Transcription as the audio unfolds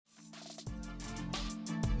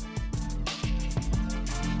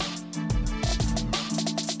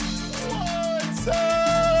What's up?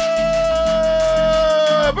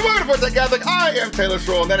 Welcome to Forte Catholic. I am Taylor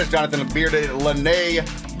Schroll, and that is Jonathan Bearded Lene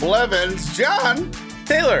Blevins. John.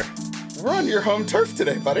 Taylor. We're on your home turf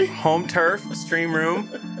today, buddy. Home turf, stream room,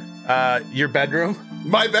 your bedroom.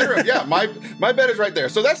 My bedroom, yeah. My bed is right there.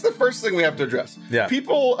 So that's the first thing we have to address. Yeah.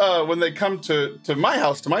 People, when they come to my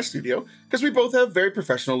house, to my studio, because we both have very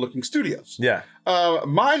professional-looking studios. Yeah.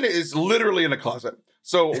 Mine is literally in a closet.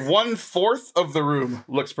 So 1/4 of the room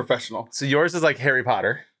looks professional. So yours is like Harry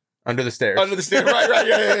Potter, under the stairs. Under the stairs, right,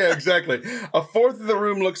 yeah, exactly. 1/4 of the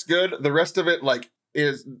room looks good. The rest of it,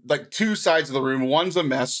 is like two sides of the room. One's a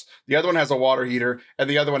mess. The other one has a water heater, and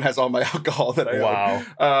the other one has all my alcohol that I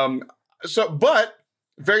own. But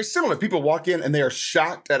very similar. People walk in and they are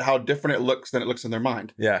shocked at how different it looks than it looks in their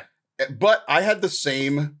mind. Yeah. But I had the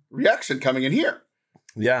same reaction coming in here.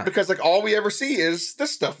 Yeah. Because all we ever see is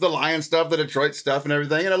this stuff, the Lion stuff, the Detroit stuff and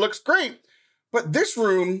everything, and it looks great. But this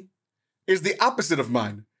room is the opposite of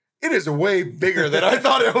mine. It is way bigger than I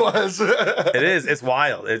thought it was. It is. It's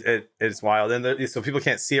wild. It's wild. And so people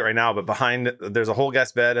can't see it right now, but behind there's a whole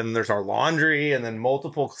guest bed and there's our laundry and then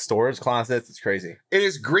multiple storage closets. It's crazy. It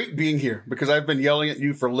is great being here because I've been yelling at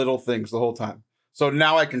you for little things the whole time. So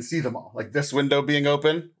now I can see them all. Like this window being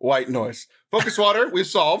open, white noise. Focus water, we've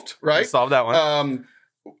solved, right? We solved that one.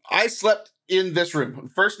 I slept in this room. The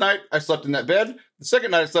first night, I slept in that bed. The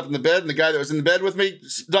second night, I slept in the bed, and the guy that was in the bed with me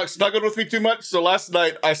snuggled with me too much. So last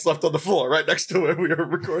night, I slept on the floor right next to where we were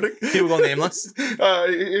recording. He will go nameless.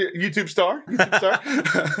 YouTube star.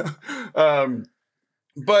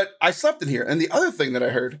 But I slept in here. And the other thing that I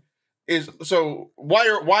heard is, so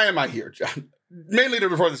why am I here, John? Mainly to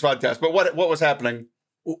record this podcast, but what was happening?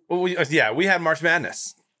 We had March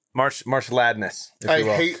Madness. March Ladness. I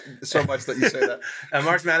hate so much that you say that. A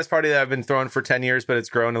March Madness party that I've been throwing for 10 years, but it's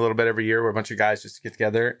grown a little bit every year where a bunch of guys just get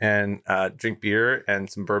together and drink beer and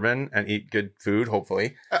some bourbon and eat good food,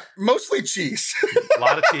 hopefully. Mostly cheese. A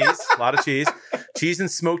lot of cheese. Cheese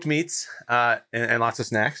and smoked meats and lots of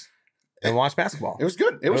snacks. And watch basketball. It was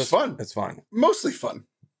good. It was fun. It's fun. Mostly fun.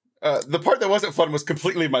 The part that wasn't fun was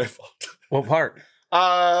completely my fault. What part?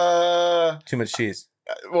 Too much cheese.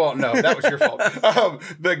 Well, no, that was your fault.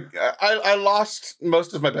 I lost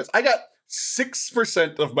most of my bets. I got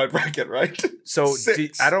 6% of my bracket, right? So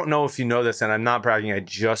I don't know if you know this, and I'm not bragging. I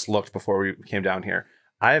just looked before we came down here.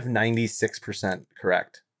 I have 96%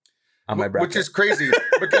 correct on my bracket. Which is crazy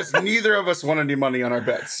because neither of us won any money on our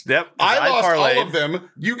bets. Yep. I lost all of them.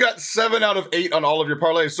 You got 7 out of 8 on all of your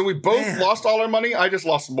parlays. So we both lost all our money. I just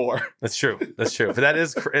lost more. That's true. But that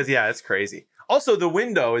is, it's crazy. Also, the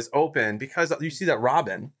window is open because you see that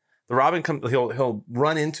Robin. The Robin comes. He'll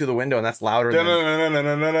run into the window, and that's louder than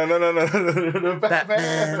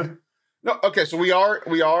Batman. No, okay. So we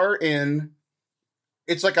are in.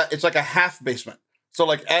 It's like a half basement. So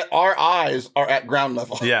like our eyes are at ground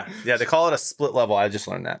level. Yeah. They call it a split level. I just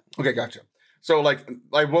learned that. Okay, gotcha. So like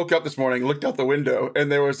I woke up this morning, looked out the window, and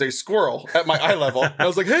there was a squirrel at my eye level. I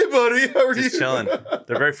was like, "Hey, buddy, how are you?" Just chilling.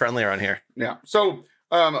 They're very friendly around here. Yeah. So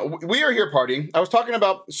we are here partying. I was talking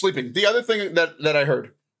about sleeping. The other thing that I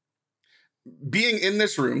heard, being in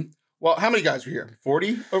this room. Well, how many guys were here?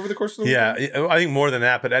 40 over the course of the weekend? Yeah, I think more than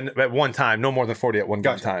that, but at one time, no more than 40 at one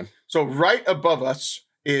time. So right above us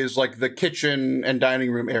is like the kitchen and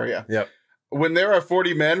dining room area. Yep. When there are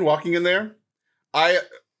 40 men walking in there,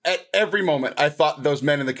 at every moment, I thought those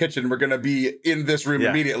men in the kitchen were going to be in this room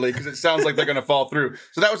immediately because it sounds like they're going to fall through.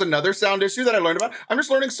 So that was another sound issue that I learned about. I'm just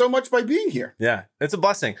learning so much by being here. Yeah, it's a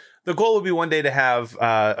blessing. The goal would be one day to have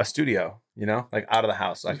a studio, like out of the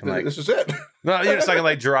house. I can this is it. No, so I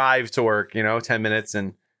can drive to work, 10 minutes,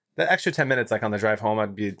 and that extra 10 minutes, on the drive home,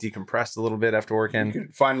 I'd be decompressed a little bit after work. And you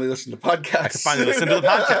can finally listen to podcasts. I can finally listen to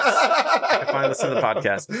the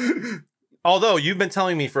podcast. Although you've been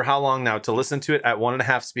telling me for how long now to listen to it at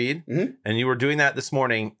 1.5 speed, and you were doing that this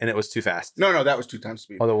morning, and it was too fast. No, that was 2 times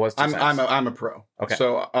speed. Oh, that was too fast. I'm a pro. Okay.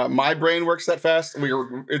 So my brain works that fast.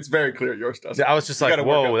 It's very clear yours doesn't. I was just like,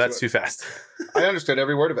 whoa, that's too fast. I understood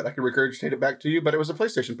every word of it. I could regurgitate it back to you, but it was a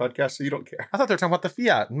PlayStation podcast, so you don't care. I thought they were talking about the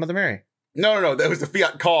Fiat, Mother Mary. No. That was the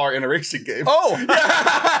Fiat car in a racing game. Oh,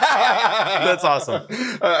 that's awesome.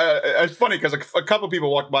 It's funny because a couple people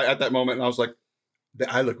walked by at that moment, and I was like,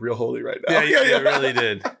 I look real holy right now. Yeah, you really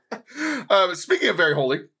did. Speaking of very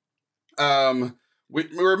holy, we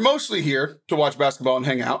were mostly here to watch basketball and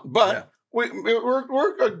hang out, but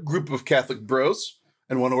we're a group of Catholic bros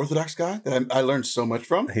and one Orthodox guy that I learned so much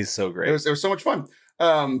from. He's so great. It was so much fun.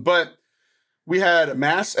 But we had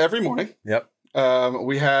mass every morning. Yep.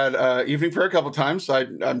 We had evening prayer a couple times.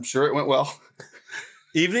 I'm sure it went well.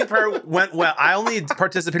 Evening prayer went well. I only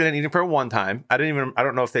participated in evening prayer one time. I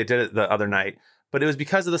don't know if they did it the other night. but it was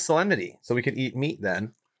because of the solemnity. So we could eat meat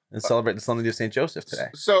then and celebrate the solemnity of St. Joseph today.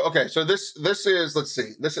 So, okay. So this is, let's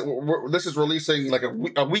see, this is releasing like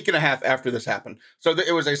a week and a half after this happened. So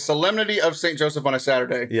it was a solemnity of St. Joseph on a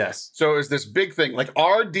Saturday. Yes. So it was this big thing. Like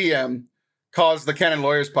our DM caused the Canon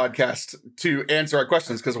Lawyers podcast to answer our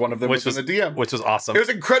questions because one of them was in the DM. Which was awesome. It was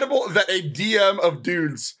incredible that a DM of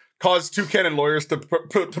dudes caused 2 Canon Lawyers to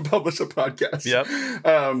publish a podcast. Yep.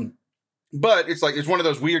 But it's like, it's one of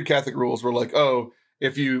those weird Catholic rules where like, oh,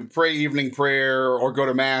 if you pray evening prayer or go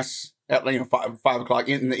to mass at 5 o'clock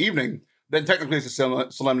in the evening, then technically it's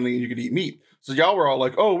a solemnity and you could eat meat. So y'all were all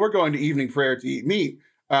like, oh, we're going to evening prayer to eat meat.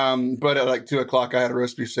 But at like 2 o'clock, I had a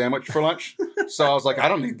roast beef sandwich for lunch. So I was like, I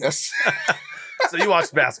don't need this. So you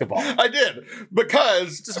watched basketball. I did,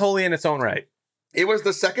 because it's just holy in its own right. It was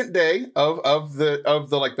the second day of the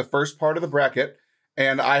like the first part of the bracket,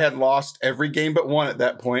 and I had lost every game but one at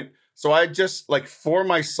that point. So I just, like, for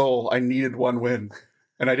my soul, I needed one win,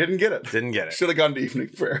 and I didn't get it. Should have gone to evening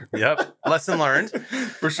prayer. Yep, lesson learned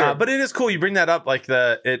for sure. But it is cool. You bring that up, like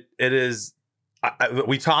it is.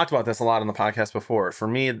 We talked about this a lot on the podcast before. For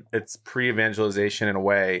me, it's pre-evangelization in a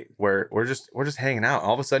way where we're just hanging out.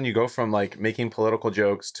 All of a sudden, you go from like making political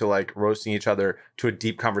jokes to like roasting each other to a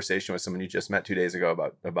deep conversation with someone you just met 2 days ago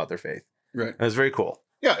about their faith. Right. And it was very cool.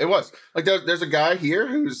 Yeah, it was. Like there's a guy here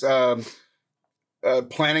who's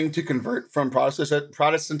planning to convert from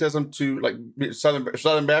Protestantism to like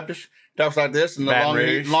Southern Baptist. Talks like this, and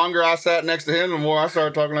the longer I sat next to him, the more I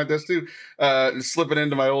started talking like this too, slipping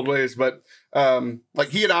into my old ways. But like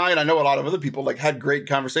he and I know a lot of other people, like had great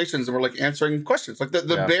conversations and were like answering questions. Like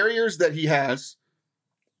the barriers that he has,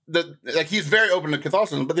 like he's very open to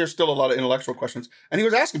Catholicism, but there's still a lot of intellectual questions. And he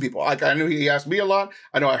was asking people. Like I knew he asked me a lot.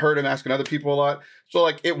 I know I heard him asking other people a lot. So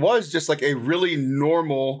like it was just like a really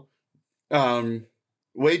normal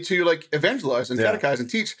way to like evangelize and catechize and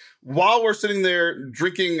teach while we're sitting there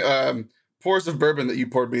drinking pours of bourbon that you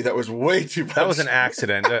poured me. That was way too much. That was an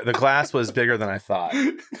accident. The glass was bigger than I thought.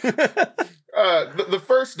 The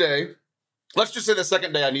first day, let's just say the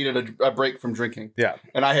second day I needed a break from drinking. Yeah.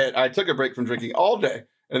 And I took a break from drinking all day.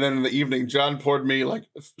 And then in the evening, John poured me like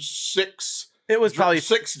 6 drams. It was probably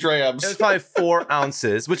 4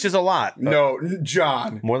 ounces, which is a lot. No,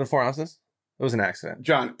 John. More than 4 ounces? It was an accident.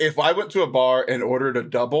 John, if I went to a bar and ordered a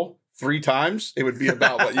double 3 times, it would be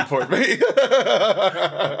about what you poured me.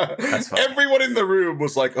 That's funny. Everyone in the room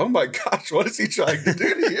was like, oh my gosh, what is he trying to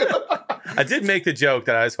do to you? I did make the joke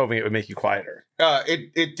that I was hoping it would make you quieter.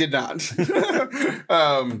 It did not.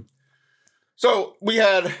 So we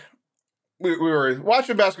were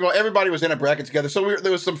watching basketball. Everybody was in a bracket together. So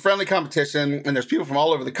there was some friendly competition, and there's people from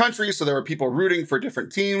all over the country. So there were people rooting for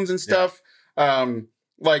different teams and stuff. Yeah.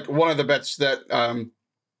 Like one of the bets one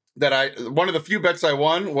of the few bets I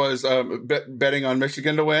won was betting on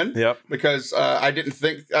Michigan to win. Yep. Because I didn't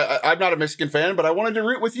think I'm not a Michigan fan, but I wanted to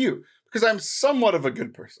root with you because I'm somewhat of a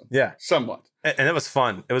good person. Yeah, somewhat. And it was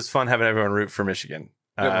fun. It was fun having everyone root for Michigan,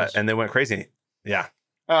 and they went crazy. Yeah.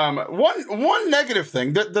 One negative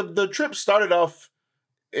thing. The trip started off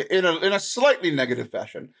in a slightly negative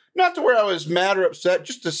fashion. Not to where I was mad or upset,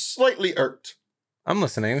 just a slightly irked. I'm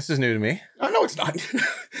listening. This is new to me. No, it's not.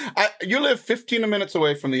 You live 15 minutes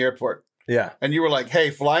away from the airport. Yeah. And you were like,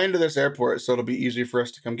 hey, fly into this airport so it'll be easy for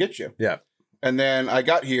us to come get you. Yeah. And then I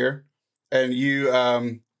got here and you,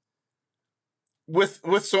 with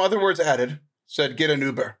some other words added, said, get an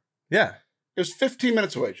Uber. Yeah. It was 15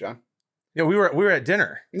 minutes away, John. Yeah, we were at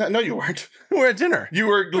dinner. No, you weren't. We were at dinner.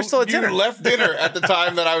 We're still at dinner. You left dinner at the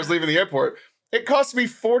time that I was leaving the airport. It cost me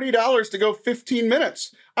 $40 to go 15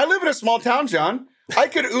 minutes. I live in a small town, John. I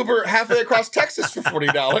could Uber halfway across Texas for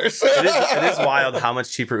 $40. It is wild how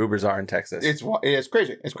much cheaper Ubers are in Texas. It's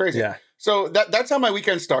crazy. It's crazy. Yeah. So that's how my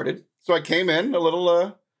weekend started. So I came in a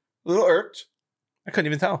little irked. I couldn't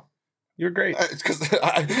even tell. You were great. It's because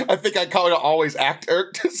I think I always act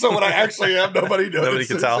irked. So when I actually am, nobody knows. Nobody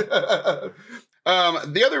can tell.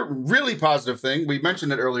 The other really positive thing, we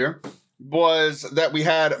mentioned it earlier, was that we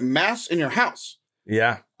had mass in your house.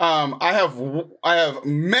 Yeah. I have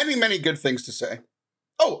many, many good things to say.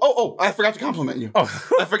 Oh, I forgot to compliment you. Oh,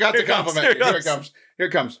 I forgot to compliment you. Here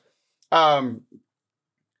it comes.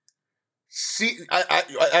 See,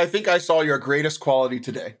 I think I saw your greatest quality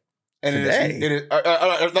today. And today? It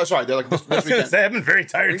is sorry, they're like this I was going to say, I've been very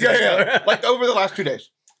tired today. Yeah. Like over the last 2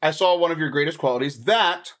 days, I saw one of your greatest qualities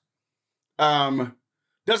that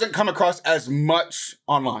doesn't come across as much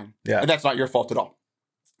online. Yeah. And that's not your fault at all.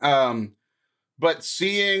 But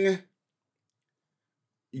seeing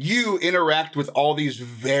you interact with all these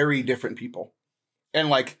very different people and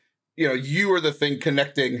like, you are the thing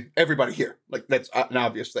connecting everybody here. Like that's an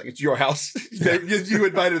obvious thing. It's your house. You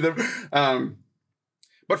invited them.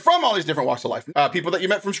 but from all these different walks of life. People that you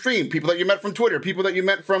met from stream, people that you met from Twitter, people that you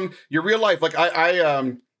met from your real life. Like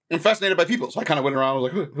I'm fascinated by people. So I kind of went around, I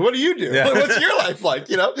was like, what do you do? Yeah. What's your life like?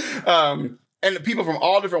 You know? And people from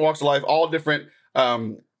all different walks of life, all different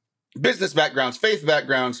business backgrounds, faith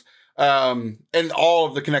backgrounds, and all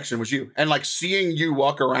of the connection was you. And like seeing you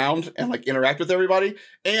walk around and like interact with everybody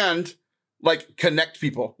and like connect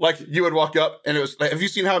people. Like you would walk up and it was like, have you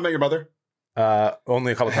seen How I Met Your Mother?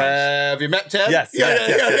 Only a couple times. Have you met Ted? Yes.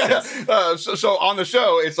 Yes. So on the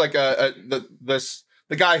show, it's like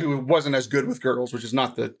the guy who wasn't as good with girls, which is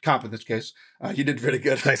not the comp in this case. He did pretty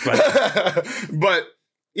good. Thanks, buddy. But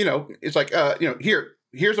you know, it's like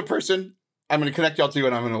here's a person I'm going to connect y'all to,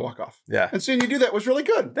 and I'm going to walk off. Yeah. And seeing you do that was really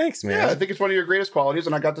good. Thanks, man. Yeah, I think it's one of your greatest qualities,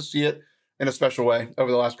 and I got to see it in a special way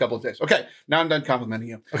over the last couple of days. Okay, now I'm done complimenting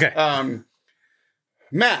you. Okay.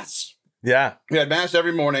 Mass. Yeah. We had mass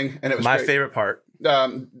every morning, and it was my great. favorite part.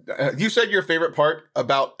 You said your favorite part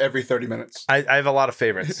about every 30 minutes. I have a lot of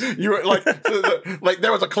favorites. You were like, like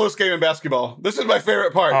there was a close game in basketball. This is my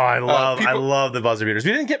favorite part. Oh, I love the buzzer beaters.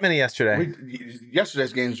 We didn't get many yesterday.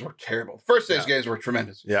 Yesterday's games were terrible. First day's games were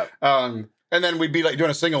tremendous. Yeah. And then we'd be like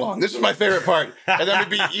doing a sing along. This is my favorite part. And then we'd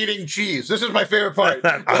be eating cheese. This is my favorite part.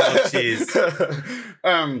 I love cheese.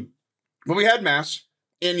 But we had mass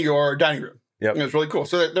in your dining room. Yep. It was really cool.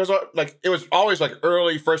 So it was always like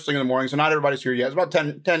early, first thing in the morning. So not everybody's here yet. It's about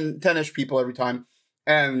 10-ish people every time.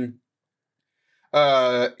 And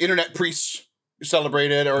internet priests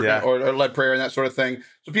celebrated or led prayer and that sort of thing.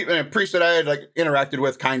 So people, priests that I had like interacted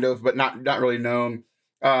with kind of, but not really known.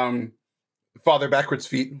 Father Backwards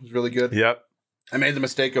Feet was really good. Yep. I made the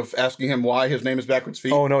mistake of asking him why his name is Backwards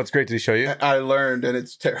Feet. Oh, no, it's great. Did he show you? I learned, and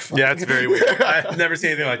it's terrifying. Yeah, it's very weird. I've never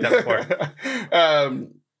seen anything like that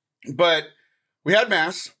before. But we had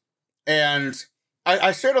mass, and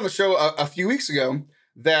I shared on the show a few weeks ago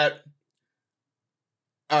that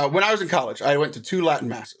when I was in college, I went to 2 Latin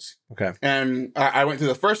masses. Okay. And I went to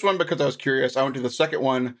the first one because I was curious. I went to the second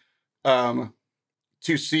one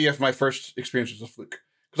to see if my first experience was a fluke.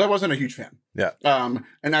 Because I wasn't a huge fan. Yeah.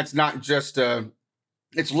 And that's not just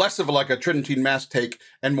it's less of like a Tridentine mass take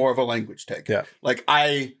and more of a language take. Yeah. Like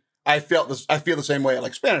I feel the same way at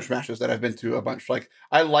like Spanish masses that I've been to a bunch. Like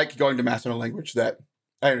I like going to mass in a language that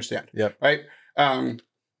I understand. Yep. Right.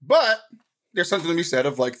 But there's something to be said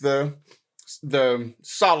of like the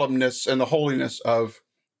solemnness and the holiness of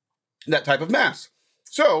that type of mass.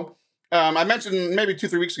 So I mentioned maybe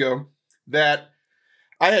 2-3 weeks ago that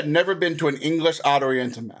I had never been to an English Ad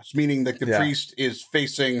Orientem mass, meaning that the priest is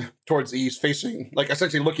facing towards the east, facing like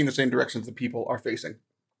essentially looking the same direction the people are facing.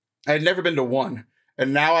 I had never been to one,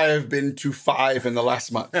 and now I have been to 5 in the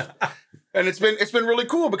last month, and it's been really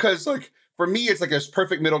cool because like for me it's like this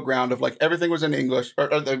perfect middle ground of like everything was in English,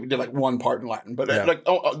 or they did like one part in Latin, but like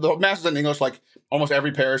the mass is in English, like almost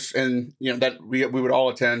every parish, and you know that we would all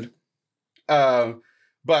attend, but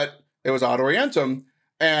it was Ad Orientem,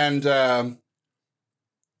 and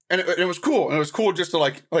it was cool. And it was cool just to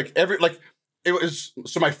like it was,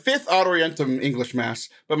 so my 5th Ad Orientem English mass,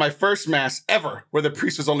 but my first mass ever where the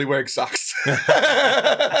priest was only wearing socks.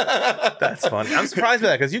 That's funny. I'm surprised by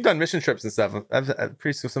that because you've done mission trips and stuff.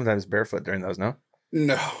 Priests are sometimes barefoot during those, no?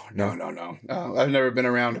 No. I've never been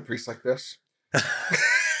around a priest like this.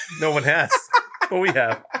 No one has. But we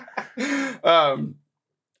have.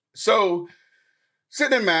 So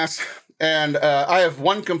sitting in mass, and I have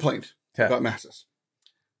one complaint about masses.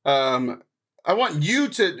 I want you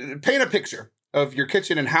to paint a picture of your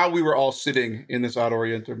kitchen and how we were all sitting in this Ad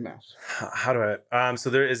Orientem mass. How do I? So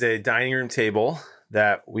there is a dining room table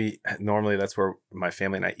that that's where my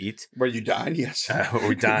family and I eat. Where you dine, yes.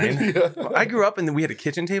 We dine. I grew up and we had a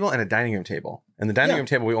kitchen table and a dining room table. And the dining room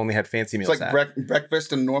table, we only had fancy meals. It's like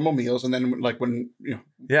breakfast and normal meals. And then like when,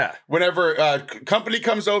 whenever company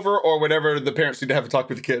comes over or whenever the parents need to have a talk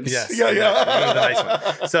with the kids. Yes. Yeah. The nice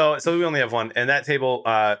one. So we only have one. And that table,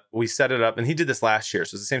 we set it up, and he did this last year.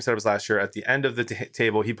 So it's the same setup as last year. At the end of the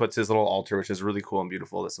table, he puts his little altar, which is really cool and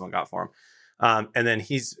beautiful that someone got for him. And then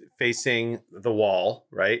he's facing the wall,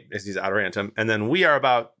 right? As he's Ad Orientem. And then we are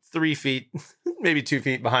about 3 feet, maybe 2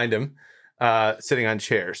 feet behind him, sitting on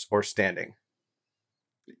chairs or standing.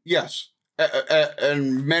 Yes.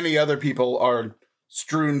 And many other people are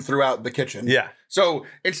strewn throughout the kitchen. Yeah. So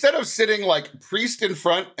instead of sitting like priest in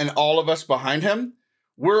front and all of us behind him,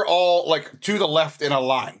 we're all like to the left in a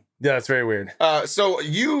line. Yeah, that's very weird. So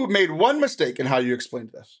you made one mistake in how you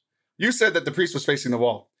explained this. You said that the priest was facing the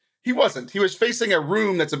wall. He wasn't. He was facing a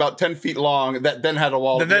room that's about 10 feet long that then had a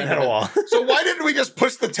wall. So why didn't we just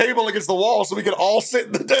push the table against the wall so we could all sit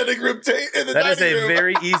in the dining room? That is a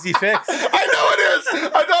very easy fix. I know it is.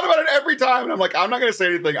 I thought about it every time, and I'm like, I'm not going to say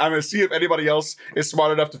anything. I'm going to see if anybody else is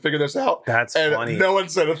smart enough to figure this out. That's and funny. No one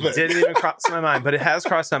said a thing. It didn't even cross my mind, but it has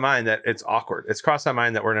crossed my mind that it's awkward. It's crossed my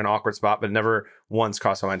mind that we're in an awkward spot, but never once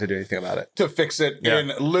crossed my mind to do anything about it. To fix it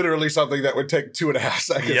in literally something that would take 2.5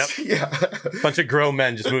 seconds. Yep. Yeah. Bunch of grown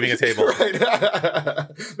men just moving a table. Right.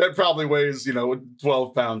 That probably weighs,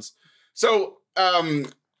 12 pounds. So, I'm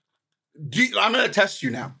going to test you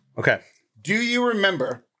now. Okay. Do you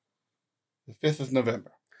remember the 5th of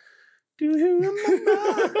November? Do you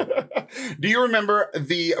remember? Do you remember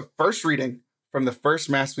the first reading from the first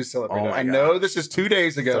Mass we celebrated? Oh I know this is 2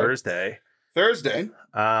 days ago. Thursday.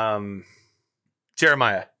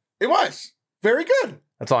 Jeremiah. It was. Very good.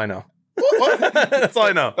 That's all I know. What? That's all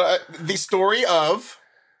I know. The story of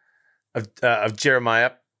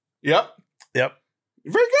Jeremiah. Yep.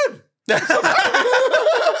 Very good.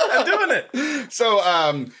 I'm doing it. So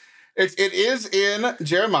it is in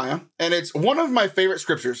Jeremiah, and it's one of my favorite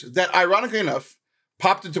scriptures that, ironically enough,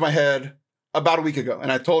 popped into my head about a week ago,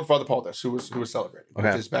 and I told Father Paul this, who was celebrating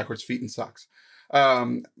with his backwards feet and socks.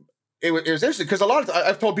 It was interesting because a lot of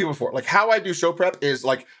I've told people before, like how I do show prep is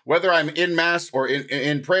like whether I'm in Mass or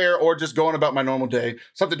in prayer or just going about my normal day,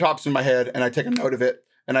 something pops in my head and I take a note of it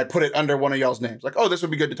and I put it under one of y'all's names. Like, oh, this would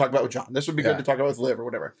be good to talk about with John. This would be good to talk about with Liv or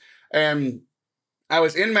whatever. And I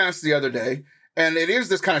was in Mass the other day, and it is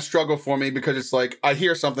this kind of struggle for me because it's like I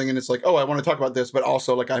hear something and it's like, oh, I want to talk about this, but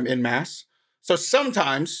also like I'm in Mass. So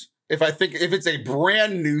sometimes if it's a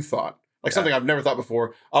brand new thought, like something I've never thought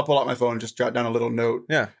before, I'll pull out my phone and just jot down a little note.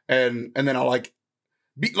 Yeah. And then I'll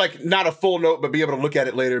be like, not a full note, but be able to look at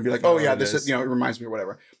it later and be like, oh yeah, this is, it reminds me or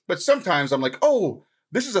whatever. But sometimes I'm like, oh,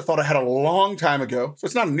 this is a thought I had a long time ago. So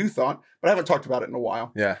it's not a new thought, but I haven't talked about it in a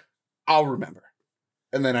while. Yeah. I'll remember.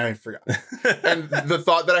 And then I forgot. And the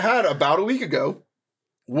thought that I had about a week ago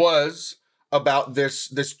was about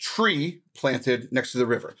this tree planted next to the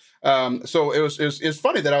river. So it was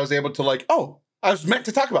funny that I was able to I was meant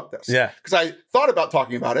to talk about this. Yeah. Because I thought about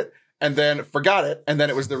talking about it and then forgot it. And then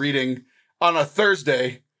it was the reading on a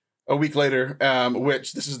Thursday a week later,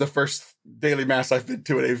 which this is the first daily Mass I've been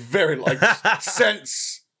to in a very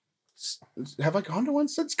since. Have I gone to one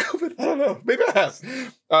since COVID? I don't know. Maybe I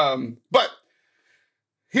have. But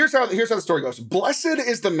here's how the story goes. Blessed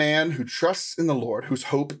is the man who trusts in the Lord, whose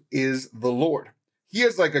hope is the Lord. He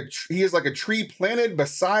is like a tree planted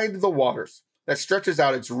beside the waters that stretches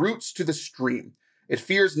out its roots to the stream. It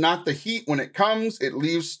fears not the heat when it comes. Its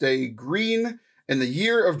leaves stay green. In the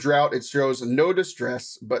year of drought, it shows no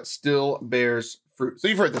distress, but still bears fruit. So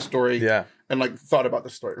you've heard the story, and thought about the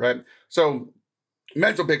story, right? So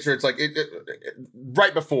mental picture, it's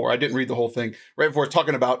right before, I didn't read the whole thing, right before it's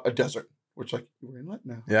talking about a desert, which we're in what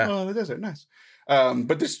now? Yeah. Oh, the desert, nice.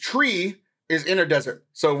 But this tree is in a desert.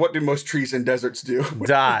 So what do most trees in deserts do?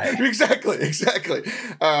 Die. Exactly.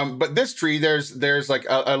 But this tree, there's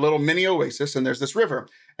a little mini oasis, and there's this river,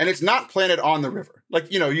 and it's not planted on the river.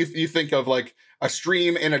 You think of a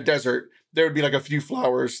stream in a desert, there would be a few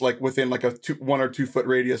flowers within a 1 or 2 foot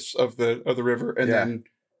radius of the river, and then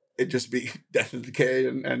it'd just be death and decay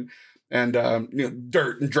and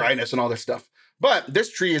dirt and dryness and all this stuff. But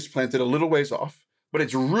this tree is planted a little ways off, but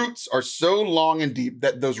its roots are so long and deep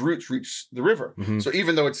that those roots reach the river. Mm-hmm. So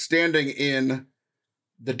even though it's standing in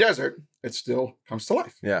the desert, it still comes to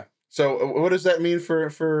life. Yeah. So what does that mean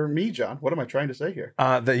for me, John? What am I trying to say here?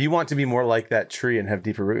 That you want to be more like that tree and have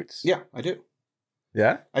deeper roots. Yeah, I do.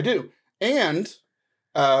 Yeah? I do. And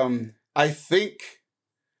I think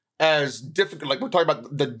as difficult, we're talking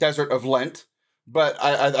about the desert of Lent, but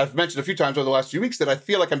I've mentioned a few times over the last few weeks that I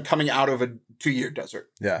feel like I'm coming out of a 2-year desert.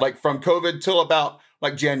 Yeah. From COVID till about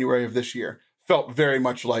January of this year, felt very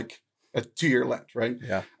much like a 2-year Lent, right?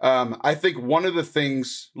 Yeah. I think one of the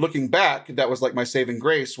things looking back that was my saving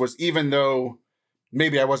grace was, even though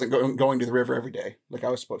maybe I wasn't going to the river every day like I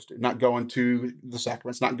was supposed to, not going to the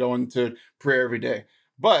sacraments, not going to prayer every day,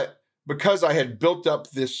 but because I had built up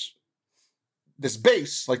this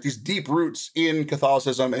base, these deep roots in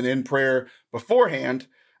Catholicism and in prayer beforehand,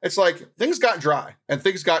 it's things got dry and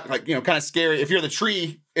things got kind of scary. If you're the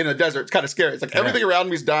tree in a desert, it's kind of scary. It's everything around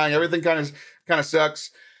me is dying. Everything kind of sucks.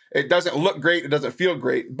 It doesn't look great. It doesn't feel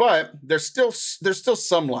great, but there's still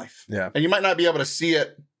some life. Yeah. And you might not be able to see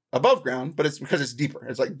it above ground, but it's because it's deeper.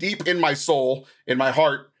 It's deep in my soul, in my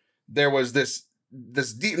heart, there was this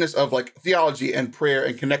deepness of theology and prayer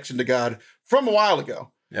and connection to God from a while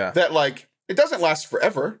ago. Yeah. That it doesn't last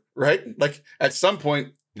forever, right? At some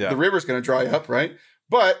point, the river's going to dry up, right?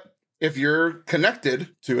 But if you're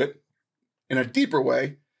connected to it in a deeper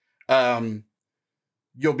way,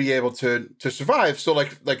 you'll be able to survive. So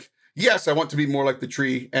yes, I want to be more like the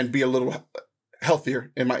tree and be a little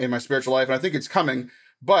healthier in my spiritual life, and I think it's coming.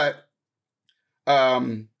 But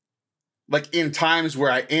like in times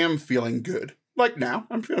where I am feeling good, like now,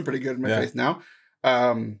 I'm feeling pretty good in my faith now.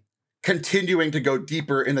 Continuing to go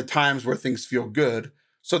deeper in the times where things feel good,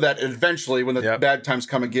 so that eventually, when the bad times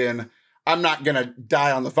come again, I'm not gonna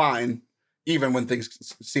die on the vine, even when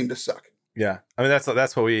things seem to suck. Yeah, I mean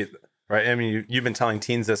that's what we right. I mean you've been telling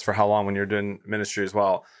teens this for how long when you're doing ministry as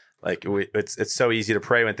well. Like it's so easy to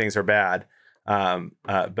pray when things are bad,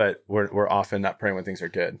 but we're often not praying when things are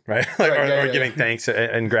good, right? Like, or giving thanks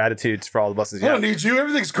and gratitude for all the blessings. I don't need you.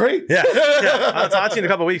 Everything's great. Yeah. I'll talk to you in a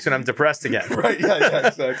couple of weeks when I'm depressed again. Right. Yeah.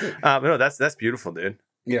 Exactly. No, that's beautiful, dude.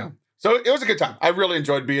 Yeah. So it was a good time. I really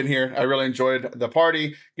enjoyed being here. I really enjoyed the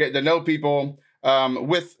party, getting to know people.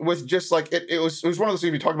 With just like it was one of those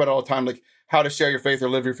things we talk about all the time, like how to share your faith or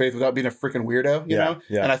live your faith without being a freaking weirdo, you know?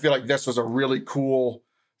 Yeah. And I feel like this was a really cool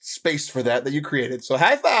space for that you created. So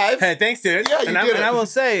high five. Hey, thanks, dude. Yeah, you did it. And I will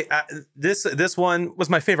say this one was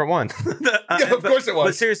my favorite one. Yeah, of course it was.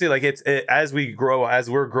 But seriously, like as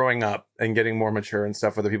we're growing up and getting more mature and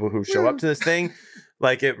stuff with the people who show up to this thing.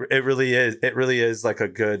 Like it really is like a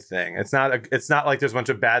good thing. It's not like there's a bunch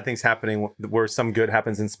of bad things happening where some good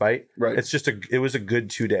happens in spite. Right. It's just it was a good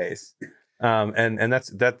 2 days. And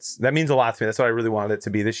that means a lot to me. That's what I really wanted it to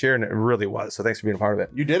be this year, and it really was. So thanks for being a part of it.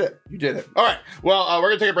 You did it. All right. Well, we're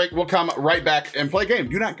gonna take a break. We'll come right back and play a game.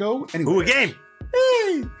 Do not go anywhere. Ooh, a game.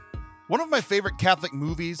 Hey. One of my favorite Catholic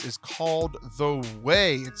movies is called The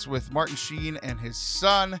Way. It's with Martin Sheen and his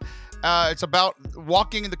son. It's about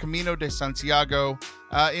walking in the Camino de Santiago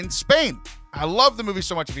in Spain. I love the movie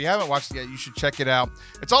so much. If you haven't watched it yet, you should check it out.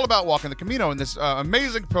 It's all about walking the Camino in this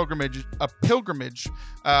amazing pilgrimage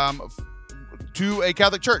to a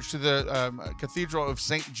Catholic church, to the Cathedral of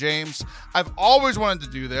St. James. I've always wanted to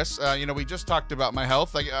do this. We just talked about my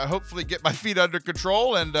health. I hopefully get my feet under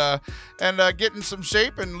control and get in some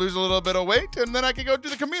shape and lose a little bit of weight, and then I can go do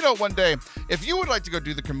the Camino one day. If you would like to go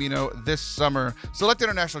do the Camino this summer, Select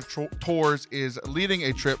International Tours is leading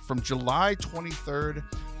a trip from July 23rd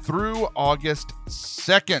through August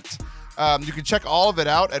 2nd. You can check all of it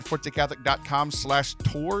out at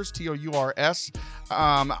fortecatholic.com/tours, TOURS.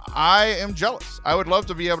 I am jealous. I would love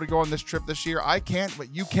to be able to go on this trip this year. I can't,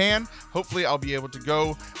 but you can. Hopefully, I'll be able to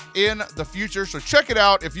go in the future. So check it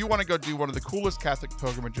out. If you want to go do one of the coolest Catholic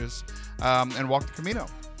pilgrimages and walk the Camino,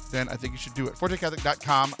 then I think you should do it.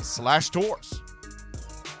 fortecatholic.com/tours.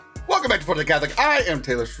 Welcome back to Forte Catholic. I am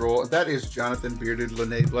Taylor Stroll. That is Jonathan Bearded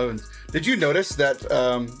Lene Blowens. Did you notice that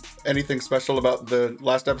anything special about the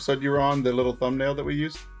last episode you were on, the little thumbnail that we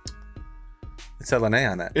used? It said Lene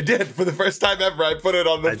on it. It did. For the first time ever, I put it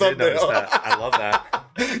on the thumbnail. I did notice that. I love that.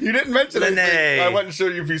 You didn't mention Lene. anything. I wasn't sure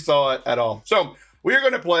if you saw it at all. So we are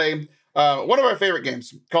going to play one of our favorite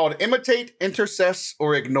games called Imitate, Intercess,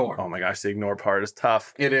 or Ignore. Oh my gosh, the ignore part is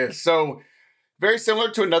tough. It is. So very similar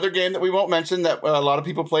to another game that we won't mention that a lot of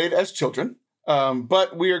people played as children.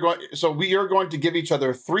 But we are going to give each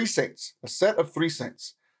other 3 saints, a set of 3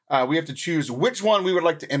 saints. We have to choose which one we would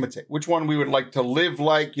like to imitate, which one we would like to live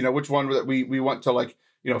like, which one that we want to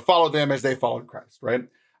follow them as they followed Christ, right?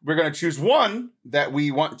 We're going to choose one that we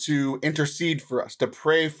want to intercede for us, to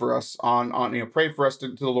pray for us pray for us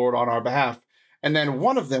to the Lord on our behalf. And then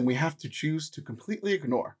one of them we have to choose to completely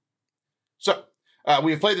ignore. So,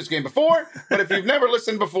 we have played this game before, but if you've never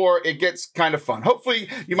listened before, it gets kind of fun. Hopefully,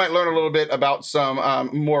 you might learn a little bit about some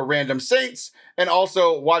more random saints, and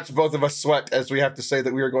also watch both of us sweat as we have to say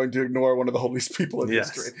that we are going to ignore one of the holiest people in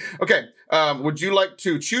history. Okay, would you like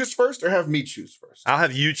to choose first or have me choose first? I'll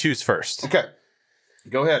have you choose first. Okay,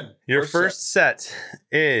 go ahead. Your first set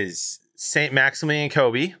is Saint Maximilian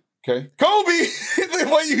Kolbe. Okay, Kobe. The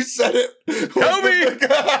way you said it, Kobe.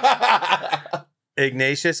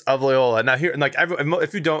 Ignatius of Loyola. Now here,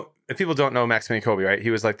 if people don't know Maximilian Kolbe, right? He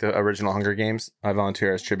was like the original Hunger Games. I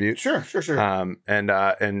volunteer as tribute. Sure. And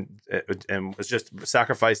was just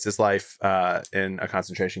sacrificed his life in a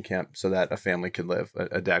concentration camp so that a family could live,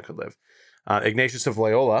 a dad could live. Ignatius of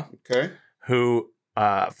Loyola, okay, who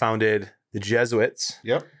founded the Jesuits.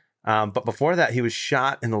 Yep. But before that, he was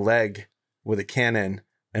shot in the leg with a cannon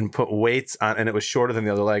and put weights on, and it was shorter than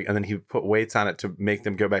the other leg, and then he put weights on it to make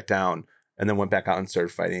them go back down. And then went back out and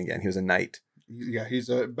started fighting again. He was a knight. Yeah, he's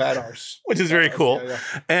a badass. Which is very cool. Yeah.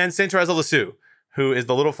 And Saint Therese of Lisieux, who is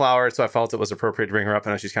the little flower. So I felt it was appropriate to bring her up. I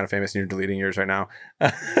know she's kind of famous and you're deleting yours right now.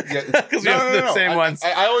 Because we have the same ones.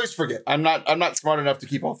 I always forget. I'm not smart enough to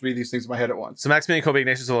keep all 3 of these things in my head at once. So Maximilian Kolbe,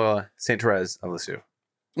 Ignatius of Loyola, Saint Therese of Lisieux.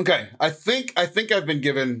 Okay. I think I've been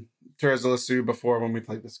given Therese of Lisieux before when we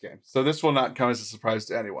played this game. So this will not come as a surprise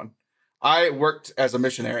to anyone. I worked as a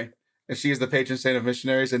missionary. And she is the patron saint of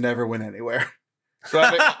missionaries and never went anywhere.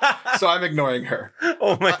 So I'm ignoring her.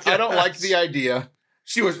 Oh my god. I don't like the idea.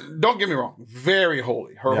 She was, don't get me wrong, very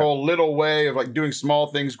holy. Her whole little way of like doing small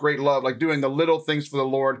things, great love, like doing the little things for the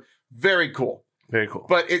Lord. Very cool. Very cool.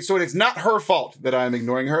 But it's not her fault that I'm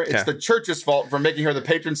ignoring her. It's the church's fault for making her the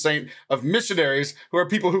patron saint of missionaries, who are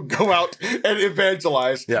people who go out and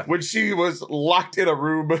evangelize. Yeah. When she was locked in a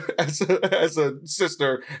room as a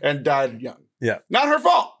sister and died young. Yeah. Not her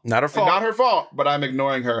fault. Not her fault. Not her fault, but I'm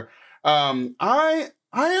ignoring her. I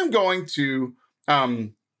am going to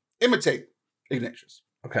imitate Ignatius.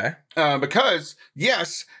 Okay. Because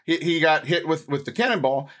yes, he got hit with the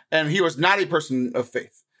cannonball, and he was not a person of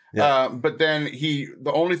faith. Yeah. But then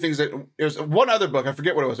the only things that, it was one other book, I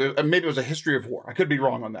forget what it was. Maybe it was A History of War. I could be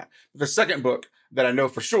wrong on that. The second book that I know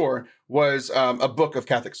for sure was a book of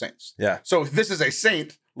Catholic saints. Yeah. So this is a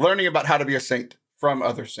saint learning about how to be a saint from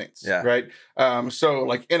other saints. Yeah. Right. So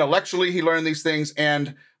like intellectually, he learned these things,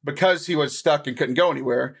 and because he was stuck and couldn't go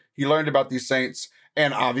anywhere, he learned about these saints.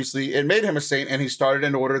 And obviously, it made him a saint, and he started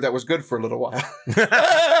an order that was good for a little while.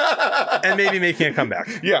 And maybe making a comeback.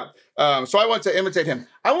 Yeah. So I want to imitate him.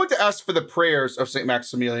 I want to ask for the prayers of St.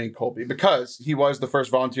 Maximilian Kolbe, because he was the first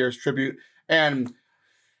volunteers tribute. And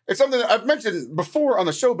it's something that I've mentioned before on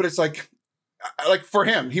the show, but it's like for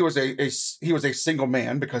him, he was a single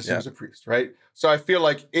man because he was a priest, right? So I feel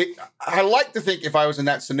like I like to think if I was in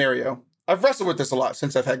that scenario, I've wrestled with this a lot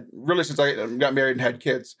since I got married and had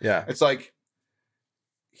kids. Yeah. It's like,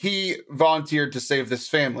 he volunteered to save this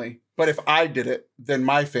family, but if I did it, then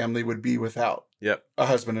my family would be without a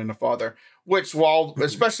husband and a father, which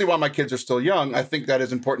especially while my kids are still young, I think that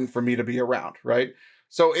is important for me to be around. Right.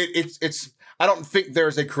 So I don't think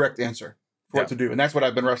there's a correct answer for what to do. And that's what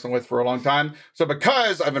I've been wrestling with for a long time. So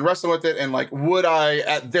because I've been wrestling with it, and like, would I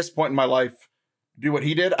at this point in my life do what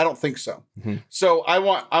he did? I don't think so. Mm-hmm. So I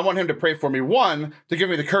want him to pray for me. One, to give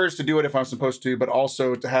me the courage to do it if I'm supposed to, but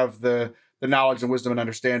also to have the knowledge and wisdom and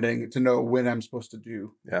understanding to know when I'm supposed to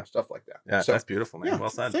do stuff like that. Yeah, so, that's beautiful, man. Well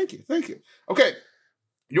said. Thank you. Okay,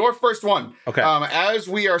 your first one. Okay. As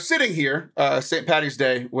we are sitting here, St. Patty's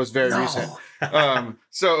Day was very recent.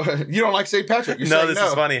 So you don't like St. Patrick? You're no, this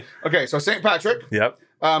is funny. Okay, so St. Patrick. Yep.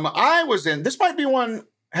 This might be one.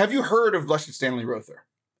 Have you heard of Blessed Stanley Rother?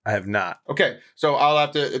 I have not. Okay, so I'll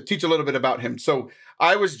have to teach a little bit about him. So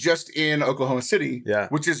I was just in Oklahoma City,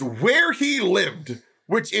 which is where he lived,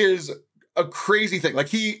 which is a crazy thing. Like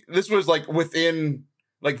this was like within,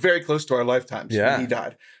 like very close to our lifetimes when he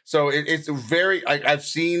died. So it's very,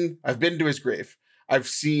 I've been to his grave. I've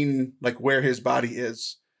seen like where his body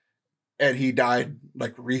is, and he died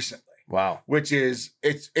like recently. Wow. Which is,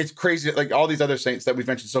 it's crazy. Like all these other saints that we've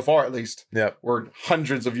mentioned so far, at least, were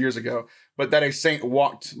hundreds of years ago, but that a saint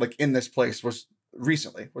walked like in this place was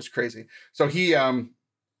crazy. So he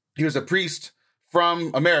was a priest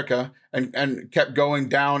from America and kept going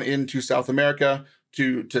down into South America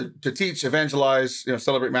to teach, evangelize,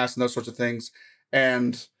 celebrate mass and those sorts of things,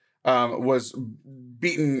 and was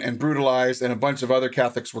beaten and brutalized, and a bunch of other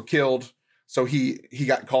Catholics were killed. So he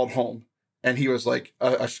got called home, and he was like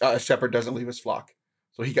a shepherd doesn't leave his flock.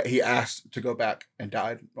 So he asked to go back and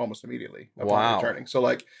died almost immediately upon returning. So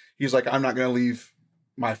like he's like, I'm not going to leave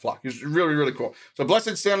my flock. He's really, really cool. So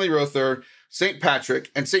Blessed Stanley Rother, St.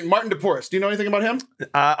 Patrick, and St. Martin de Porres. Do you know anything about him?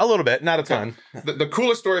 A little bit, not a ton. The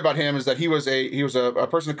coolest story about him is that he was a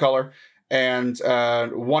person of color and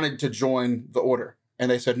wanted to join the order.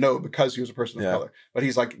 And they said no because he was a person of color. But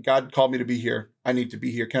he's like, God called me to be here. I need to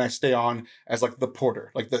be here. Can I stay on as like the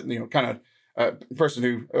porter, like the kind of person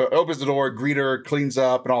who opens the door, greeter, cleans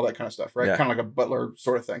up, and all that kind of stuff, right? Yeah. Kind of like a butler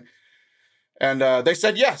sort of thing. And they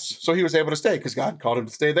said yes. So he was able to stay because God called him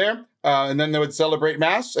to stay there. And then they would celebrate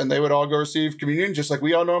mass, and they would all go receive communion just like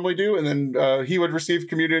we all normally do. And then he would receive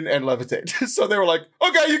communion and levitate. So they were like,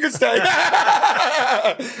 okay, you can stay.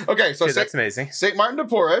 Okay, so that's amazing. St. Martin de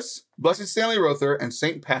Porres, Blessed Stanley Rother, and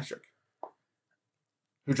St. Patrick,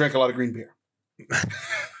 who drank a lot of green beer.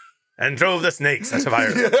 And drove the snakes. That's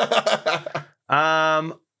what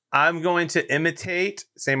I'm going to imitate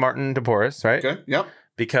St. Martin de Porres, right? Okay, yep.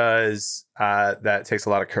 Because that takes a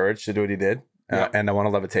lot of courage to do what he did. And I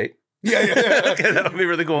want to levitate. Yeah. Okay, that would be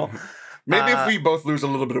really cool. Maybe if we both lose a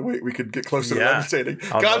little bit of weight, we could get closer to levitating.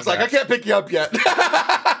 God's like, I can't pick you up yet.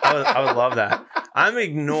 I would love that. I'm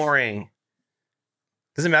ignoring.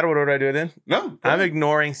 Does it matter what order I do it in? No. I'm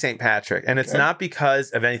ignoring St. Patrick. And it's not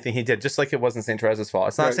because of anything he did, just like it wasn't St. Teresa's fault.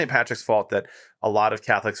 It's not St. Patrick's fault that a lot of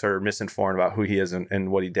Catholics are misinformed about who he is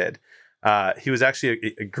and what he did. He was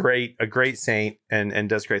actually a great saint and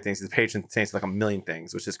does great things. He's the patron saint of like a million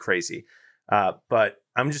things, which is crazy. But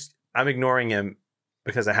I'm ignoring him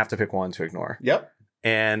because I have to pick one to ignore. Yep.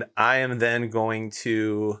 And I am then going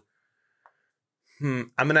to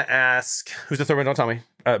I'm going to ask, who's the third one? Don't tell me.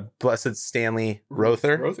 Blessed Stanley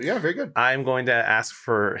Rother. Yeah, very good. I'm going to ask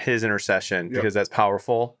for his intercession because that's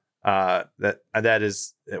powerful. That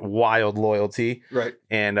is wild loyalty. Right.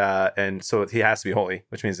 And so he has to be holy,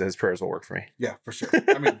 which means that his prayers will work for me. Yeah, for sure.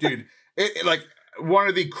 I mean, dude, like one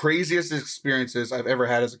of the craziest experiences I've ever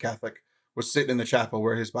had as a Catholic was sitting in the chapel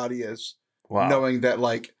where his body is. Wow. Knowing that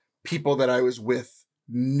like people that I was with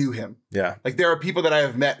knew him. Yeah. Like there are people that I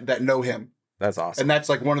have met that know him. That's awesome. And that's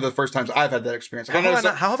like one of the first times I've had that experience. How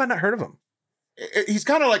have I not heard of him? He's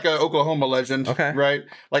kind of like an Oklahoma legend. Okay. Right?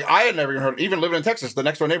 Like I had never even heard, even living in Texas, the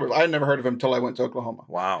next door neighbors, I had never heard of him until I went to Oklahoma.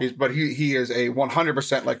 Wow. But he is a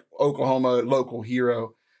 100% like Oklahoma local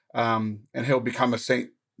hero. And he'll become a saint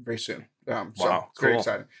very soon. So wow. It's very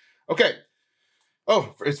exciting. Okay.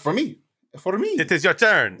 Oh, it's for me. For me. It is your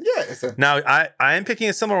turn. Yeah. Now, I am picking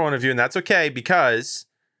a similar one of you, and that's okay because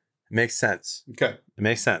it makes sense. Okay. It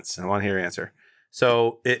makes sense. And I want to hear your answer.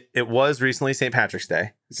 So it was recently St. Patrick's Day.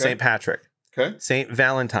 Okay. St. Patrick. Okay. St.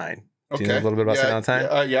 Valentine. Do you know a little bit about St.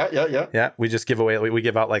 Valentine? Yeah. We just give away, we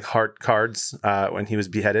give out like heart cards when he was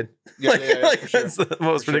beheaded. Yeah, That's the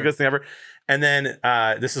most ridiculous thing ever. And then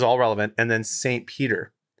this is all relevant. And then St.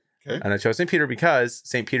 Peter. Okay. And I chose St. Peter because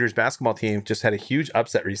St. Peter's basketball team just had a huge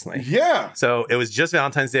upset recently. Yeah. So it was just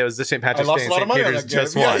Valentine's Day. It was just St. Patrick's Day. And St. Peter's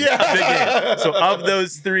just won. Yeah. A big game. So of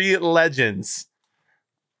those three legends,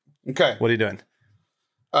 okay, what are you doing?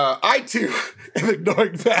 I too am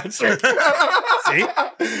ignoring Patrick. See,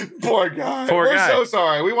 poor guy. We're so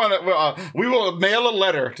sorry. We want to. We will mail a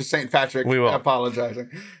letter to St. Patrick. We will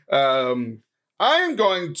apologizing.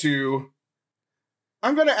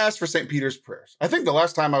 I'm going to ask for St. Peter's prayers. I think the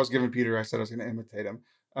last time I was giving Peter, I said I was going to imitate him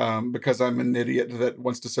because I'm an idiot that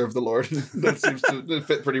wants to serve the Lord. That seems to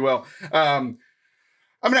fit pretty well. I'm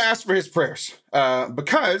going to ask for his prayers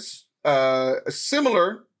because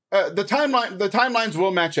similar. The timelines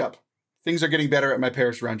will match up. Things are getting better at my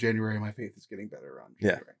parish around January. My faith is getting better around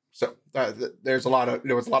January. Yeah. So there's a lot of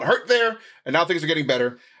a lot of hurt there, and now things are getting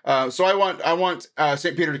better. So I want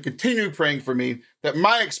St. Peter to continue praying for me that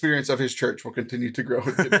my experience of his church will continue to grow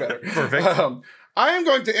and get better. Perfect. I am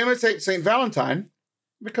going to imitate St. Valentine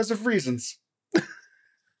because of reasons.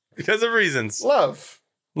 Because of reasons. Love.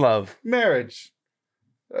 Marriage.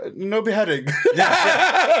 No beheading.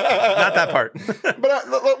 Yeah. Not that part.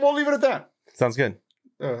 But we'll leave it at that. Sounds good.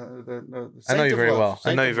 I know you very well.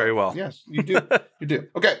 I know you very well. Yes, you do. You do.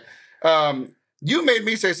 Okay. You made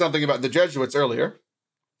me say something about the Jesuits earlier.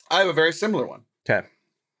 I have a very similar one. Okay.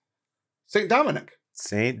 St. Dominic.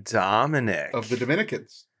 St. Dominic. Of the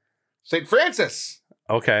Dominicans. St. Francis.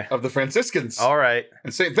 Okay. Of the Franciscans. All right.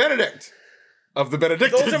 And St. Benedict. Of the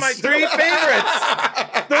Benedictines. Those are my three favorites.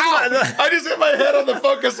 I just hit my head on the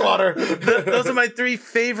focus water. Those are my three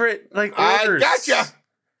favorite orders. I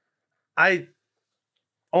gotcha.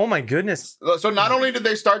 Oh my goodness. So not only did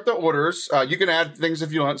they start the orders, you can add things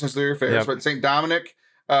if you want since they're your favorites, but St. Dominic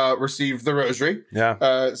received the rosary.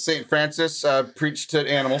 Yeah. St. Francis preached to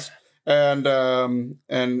animals and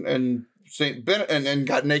St. and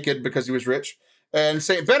got naked because he was rich. And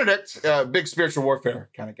St. Benedict, big spiritual warfare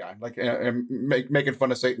kind of guy, like making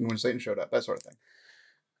fun of Satan when Satan showed up, that sort of thing.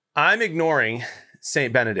 I'm ignoring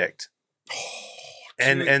St. Benedict.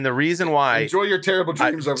 And the reason why, enjoy your terrible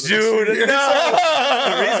dreams over dude. No,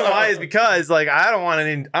 the reason why is because like I don't want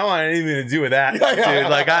anything to do with that, dude.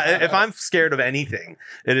 Like if I'm scared of anything,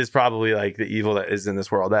 it is probably like the evil that is in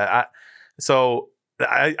this world. I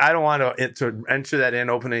don't want to enter that in,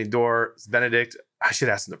 open any door. Benedict, I should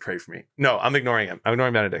ask him to pray for me. No, I'm ignoring him. I'm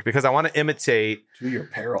ignoring Benedict because I want to imitate. To your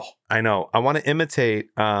peril. I know. I want to imitate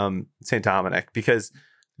St. Dominic because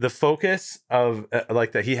the focus of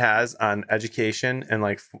like that he has on education and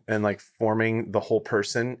like forming the whole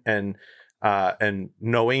person and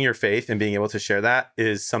knowing your faith and being able to share that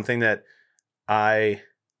is something that I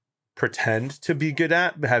pretend to be good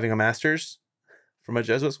at, having a master's from a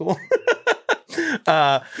Jesuit school.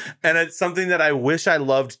 And it's something that I wish I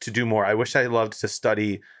loved to do more. I wish I loved to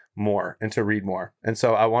study more and to read more. And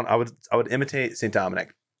so I would imitate St.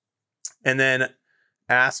 Dominic and then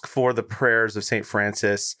ask for the prayers of St.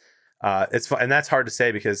 Francis. It's fun, and that's hard to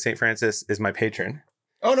say because St. Francis is my patron.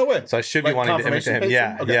 Oh, no way. So I should be wanting to imitate him. Patron?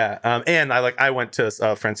 Yeah. Okay. Yeah. And I went to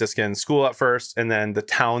Franciscan school at first, and then the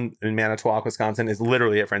town in Manitowoc, Wisconsin is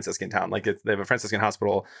literally a Franciscan town. Like they have a Franciscan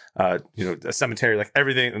hospital, a cemetery, like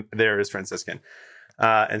everything there is Franciscan.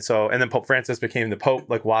 And then Pope Francis became the Pope,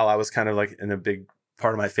 like while I was kind of like in a big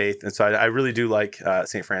part of my faith. And so I really do like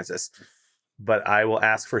St. Francis, but I will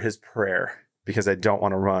ask for his prayer because I don't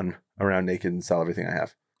want to run around naked and sell everything I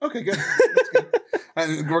have. Okay, good.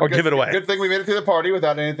 That's good. Or give it away. Good thing we made it through the party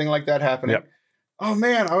without anything like that happening. Oh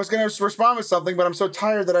man, I was going to respond with something, but I'm so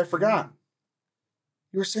tired that I forgot.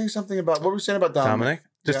 You were saying something about, what were you saying about Dominic?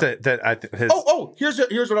 Just Yeah.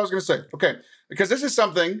 Here's what I was going to say. Okay, because this is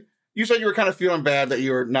something, you said you were kind of feeling bad that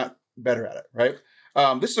you were not better at it, right?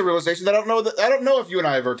 This is a realization that I don't know if you and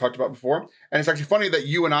I have ever talked about before. And it's actually funny that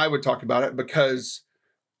you and I would talk about it, because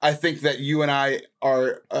I think that you and I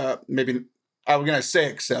are maybe, I'm going to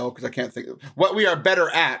say excel because I can't think of what we are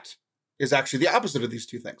better at is actually the opposite of these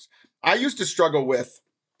two things. I used to struggle with,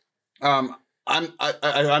 I'm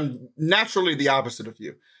naturally the opposite of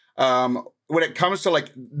you. When it comes to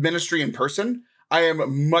like ministry in person, I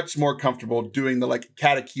am much more comfortable doing the like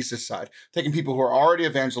catechesis side, taking people who are already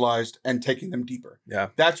evangelized and taking them deeper. Yeah.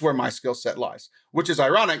 That's where my skill set lies, which is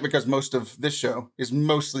ironic because most of this show is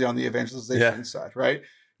mostly on the evangelization side, right?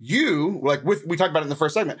 You, like we talked about it in the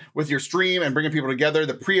first segment, with your stream and bringing people together,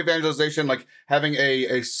 the pre-evangelization, like having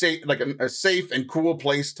a safe, like a safe and cool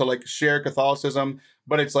place to like share Catholicism,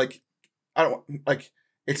 but it's like,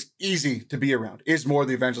 it's easy to be around, is more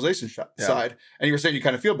the evangelization side. And you were saying you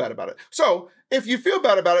kind of feel bad about it. So if you feel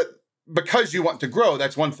bad about it because you want to grow,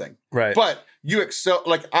 that's one thing. Right. But you excel,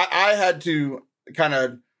 like I had to kind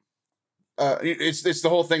of, it's the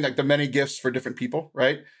whole thing, like the many gifts for different people,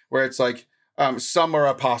 right? Where it's like, some are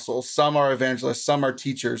apostles, some are evangelists, some are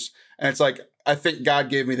teachers. And it's like, I think God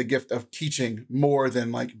gave me the gift of teaching more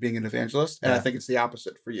than like being an evangelist. And I think it's the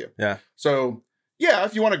opposite for you. Yeah. So yeah,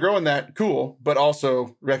 if you want to grow in that, cool. But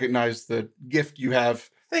also recognize the gift you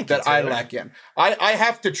have that I lack in. I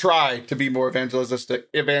have to try to be more evangelistic.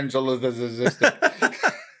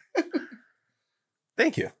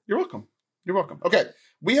 Thank you. You're welcome. You're welcome. Okay.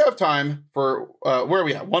 We have time for, where are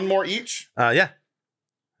we at? One more each? Yeah.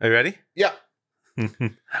 Are you ready? Yeah.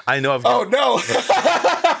 I know I've Oh no.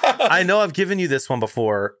 I know I've given you this one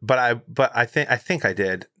before, but I think I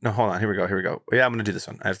did. No, hold on. Here we go. Yeah, I'm gonna do this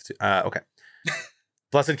one. I have to okay.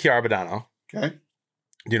 Blessed Chiara Badano. Okay.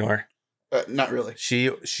 Do you know her? Not really.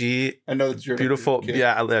 She I know that you're beautiful.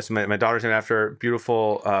 Yeah, yes, my daughter's named after her.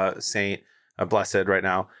 Beautiful saint, blessed right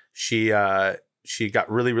now. She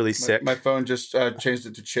got really sick. My phone just changed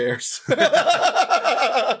it to chairs.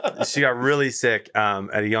 She got really sick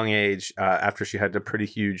at a young age after she had a pretty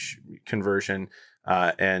huge conversion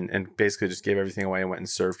and basically just gave everything away and went and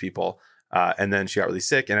served people. And then she got really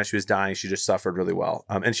sick, and as she was dying, she just suffered really well.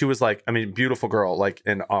 And she was like, I mean, beautiful girl, like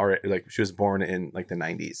like she was born in like the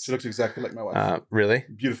 90s. She looks exactly like my wife. Really?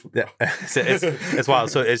 Beautiful girl. Yeah. it's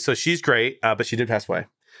wild. So she's great, but she did pass away.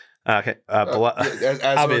 Okay. As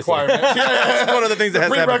a requirement. It's one of the things that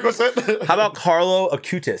has prerequisite. How about Carlo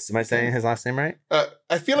Acutis? Am I saying his last name right?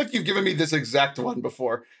 I feel like you've given me this exact one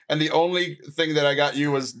before, and the only thing that I got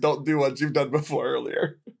you was don't do what you've done before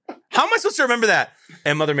earlier. How am I supposed to remember that?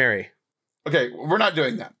 And Mother Mary. Okay, we're not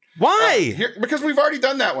doing that. Why? Because we've already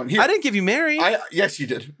done that one. Here. I didn't give you Mary. Yes, you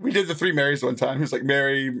did. We did the 3 Marys one time. It was like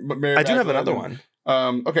Mary. I do have another one.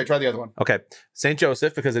 Okay, try the other one. Okay, Saint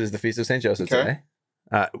Joseph, because it is the feast of Saint Joseph today.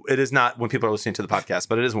 It is not when people are listening to the podcast,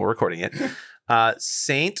 but it is when we're recording it.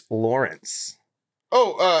 Saint Lawrence.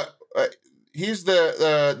 He's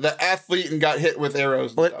the athlete and got hit with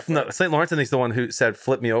arrows. No, Saint Lawrence, I think, is the one who said,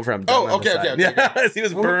 "Flip me over." I'm done. Okay. Yeah, he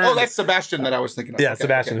was burned. Oh, that's Sebastian that I was thinking of. Yeah,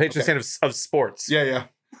 Sebastian, patron saint of sports. Yeah.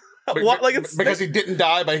 Because he didn't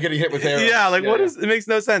die by getting hit with arrows. Yeah, it makes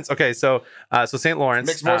no sense. Okay, so Saint Lawrence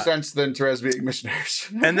makes more sense than Therese being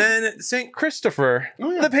missionaries. And then Saint Christopher,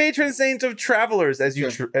 the patron saint of travelers, as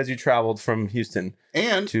you traveled from Houston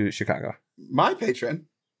and to Chicago. My patron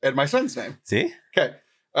and my son's name. See? Okay.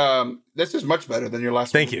 This is much better than your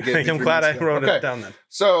last Thank you. I'm glad I wrote it down then.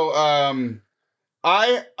 So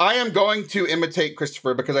I am going to imitate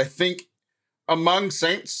Christopher because I think among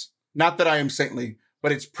saints, not that I am saintly,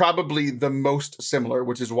 but it's probably the most similar,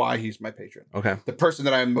 which is why he's my patron. Okay. The person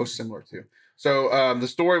that I am most similar to. So the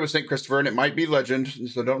story with St. Christopher, and it might be legend,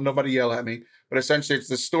 so don't nobody yell at me, but essentially it's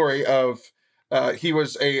the story of he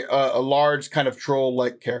was a large kind of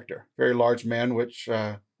troll-like character, very large man, which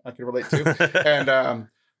I can relate to. And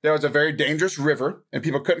there was a very dangerous river, and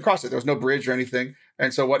people couldn't cross it. There was no bridge or anything.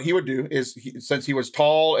 And so what he would do is, since he was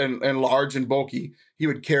tall and large and bulky, he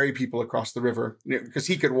would carry people across the river because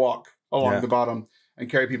he could walk along the bottom and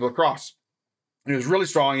carry people across. And he was really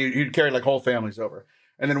strong. He'd carry like whole families over.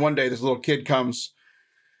 And then one day this little kid comes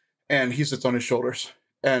and he sits on his shoulders,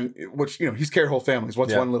 and which, he's carried whole families.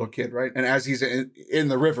 What's one little kid, right? And as he's in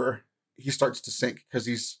the river, he starts to sink because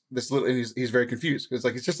he's very confused. Because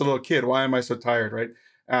it's just a little kid. Why am I so tired, right?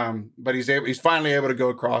 But he's finally able to go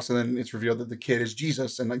across, and then it's revealed that the kid is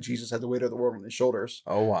Jesus, and like Jesus had the weight of the world on his shoulders.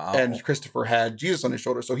 Oh wow! And Christopher had Jesus on his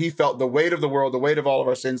shoulders, so he felt the weight of the world, the weight of all of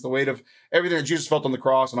our sins, the weight of everything that Jesus felt on the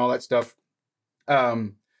cross, and all that stuff.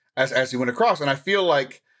 as he went across. And I feel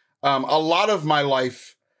like a lot of my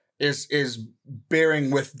life is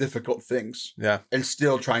bearing with difficult things, and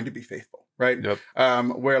still trying to be faithful, right? Yep.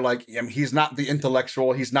 Where like he's not the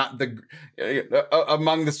intellectual, he's not the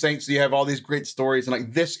among the saints. You have all these great stories, and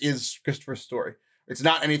like this is Christopher's story. It's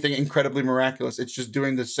not anything incredibly miraculous. It's just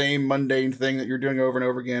doing the same mundane thing that you're doing over and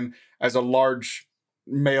over again as a large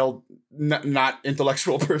male, not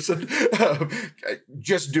intellectual person,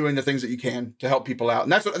 just doing the things that you can to help people out.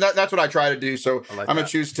 And that's what I try to do. So I'm going to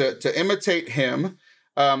choose to imitate him.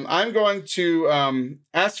 I'm going to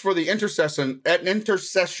ask for the intercessions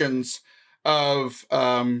of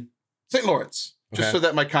St. Lawrence. Just so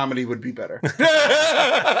that my comedy would be better.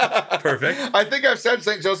 Perfect. I think I've said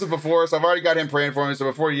St. Joseph before, so I've already got him praying for me. So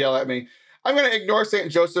before you yell at me, I'm going to ignore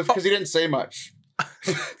St. Joseph because he didn't say much. I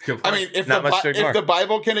mean, if the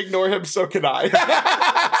Bible can ignore him, so can I.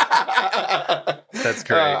 That's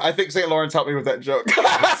great. I think St. Lawrence helped me with that joke.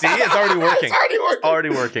 See, it's already working. It's already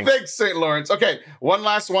working. Thanks, St. Lawrence. Okay, one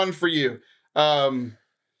last one for you.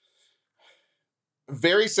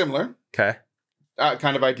 Very similar. Okay.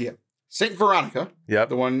 Kind of idea. St. Veronica,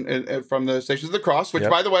 the one from the Stations of the Cross, which,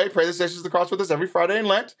 by the way, pray the Stations of the Cross with us every Friday in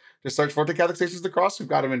Lent. Just search Forte Catholic Stations of the Cross. We've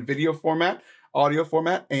got them in video format, audio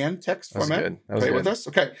format, and text format. Pray with us.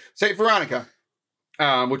 Okay. St. Veronica,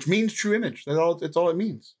 which means true image. It's all it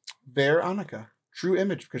means. Veronica, true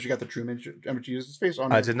image, because you got the true image of Jesus' face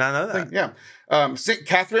on it. I did not know that. Yeah. St.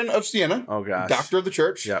 Catherine of Siena, doctor of the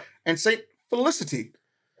church, and St. Felicity,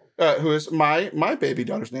 who is my baby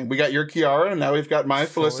daughter's name. We got your Kiara, and now we've got my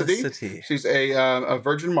Felicity. She's a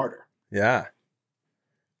virgin martyr. Yeah.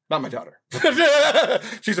 Not my daughter.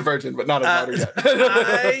 She's a virgin, but not a daughter yet.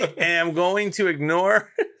 I am going to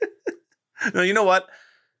ignore. No, you know what?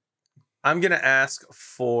 I'm going to ask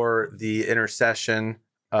for the intercession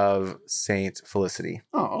of Saint Felicity.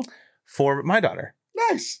 Oh. For my daughter.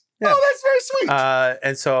 Nice. Yeah. Oh, that's very sweet.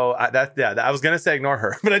 And so I was going to say ignore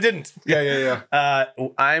her, but I didn't. Yeah.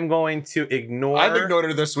 I'm going to ignore. I've ignored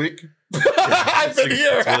her this week. I've been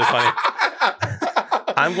here. It's really funny.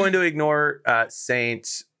 I'm going to ignore Saint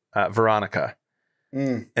Veronica.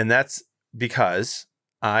 And that's because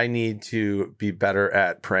I need to be better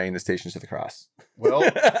at praying the Stations of the Cross. Well,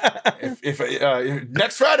 if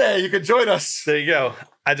next Friday you can join us. There you go.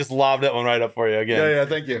 I just lobbed that one right up for you again. Yeah,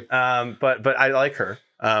 thank you. But I like her.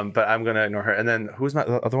 But I'm gonna ignore her. And then who's my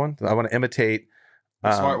other one? I want to imitate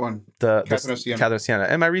the smart one. The Catherine of Siena.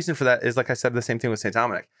 And my reason for that is, like I said, the same thing with Saint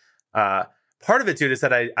Dominic. Part of it, dude, is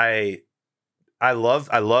that I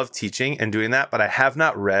love teaching and doing that, but I have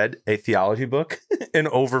not read a theology book in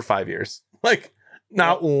over 5 years. Like,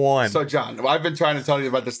 not one. So, John, I've been trying to tell you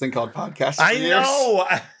about this thing called podcasts. I know.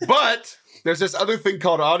 But there's this other thing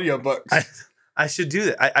called audiobooks. I should do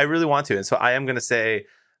that. I really want to. And so I am going to say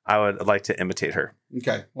I would like to imitate her.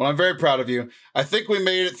 Okay. Well, I'm very proud of you. I think we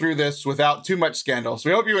made it through this without too much scandal. So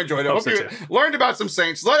we hope you enjoyed it. Hope you learned about some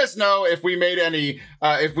saints. Let us know if we made any,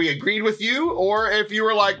 if we agreed with you, or if you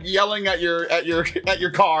were like yelling at your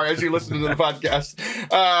car as you listened to the podcast.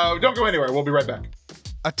 Don't go anywhere. We'll be right back.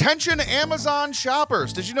 Attention Amazon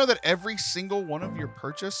shoppers. Did you know that every single one of your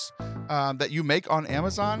purchase that you make on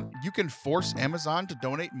Amazon, you can force Amazon to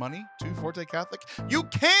donate money to Forte Catholic? You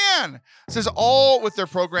can! This is all with their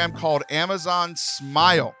program called Amazon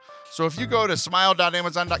Smile. So if you go to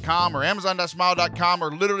smile.amazon.com or amazon.smile.com,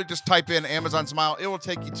 or literally just type in Amazon Smile, it will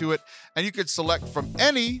take you to it, and you could select from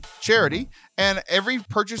any charity, and every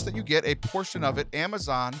purchase that you get, a portion of it,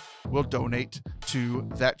 Amazon will donate to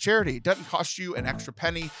that charity. It doesn't cost you an extra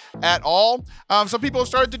penny at all. Some people have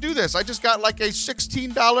started to do this. I just got like a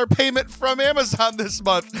 $16 payment from Amazon this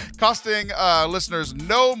month, costing listeners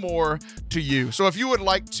no more to you. So if you would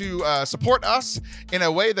like to support us in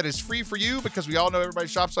a way that is free for you, because we all know everybody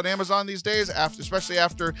shops on Amazon these days, especially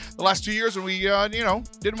after the last 2 years when we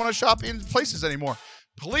didn't want to shop in places anymore.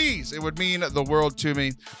 Please, it would mean the world to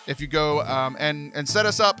me if you go and set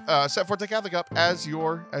us up, set Forte Catholic up as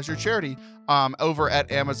your charity over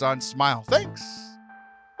at Amazon Smile. Thanks.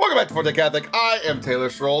 Welcome back to Forte Catholic. I am Taylor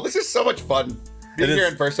Schroll. This is so much fun being here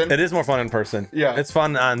in person. It is more fun in person. Yeah, it's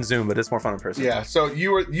fun on Zoom, but it's more fun in person. Yeah. So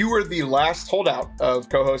you were the last holdout of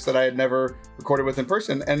co-hosts that I had never recorded with in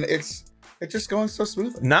person, and it's just going so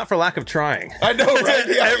smoothly. Not for lack of trying. I know, right?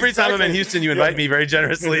 Yeah, Every time I'm in Houston, you invite me very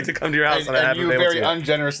generously to come to your house, and I haven't been able to. And you very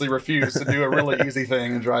ungenerously refuse to do a really easy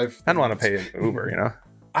thing and drive. I don't want to pay an Uber, you know?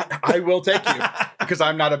 I will take you because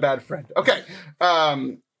I'm not a bad friend. Okay. I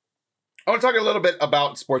want to talk a little bit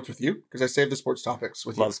about sports with you because I saved the sports topics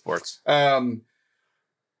with you. Love sports.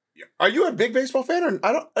 Are you a big baseball fan, or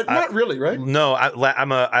not really, right? No,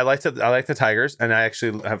 I like the Tigers, and I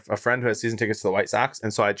actually have a friend who has season tickets to the White Sox,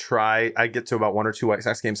 and so I get to about 1 or 2 White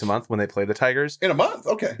Sox games a month when they play the Tigers. In a month,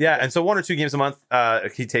 okay. Yeah, and so 1 or 2 games a month,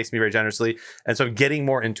 he takes me very generously, and so I'm getting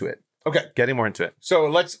more into it. Okay, getting more into it.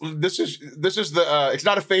 So this is the it's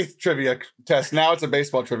not a faith trivia test. Now it's a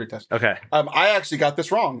baseball trivia test. Okay. I actually got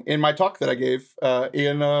this wrong in my talk that I gave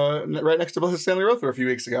in right next to Bliss Stanley Rother a few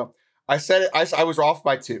weeks ago. I said I was off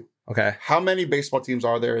by 2. Okay. How many baseball teams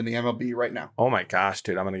are there in the MLB right now? Oh my gosh,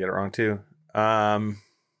 dude, I'm gonna get it wrong too.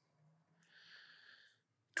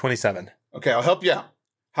 27. Okay, I'll help you out.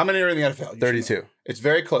 How many are in the NFL? 32. It's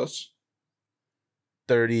very close.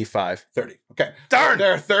 35. 30. Okay. Darn!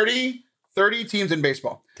 There are 30 teams in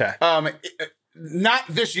baseball. Okay. Not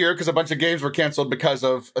this year because a bunch of games were canceled because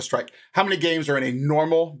of a strike. How many games are in a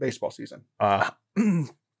normal baseball season?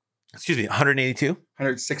 Excuse me, 182?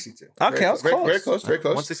 162. Okay, that was close. Very close, very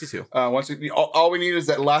close. 162. All we need is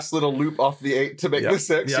that last little loop off the 8 to make the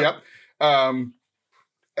 6. Yep. And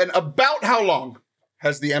about how long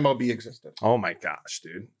has the MLB existed? Oh my gosh,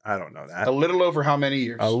 dude. I don't know that. A little over how many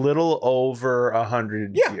years? A little over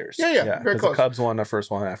 100 years. Yeah. Very close. The Cubs won the first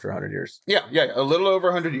one after 100 years. Yeah. A little over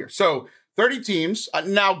 100 years. So 30 teams.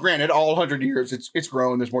 Now, granted, all 100 years, it's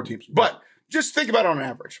grown. There's more teams. But just think about it on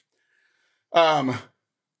average.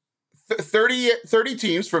 30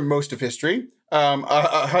 teams for most of history.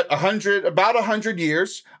 100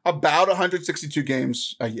 years, about 162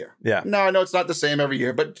 games a year. Yeah. Now, I know it's not the same every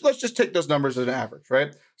year, but let's just take those numbers as an average,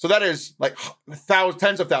 right? So that is like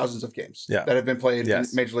tens of thousands of games that have been played in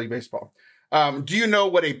Major League Baseball. Do you know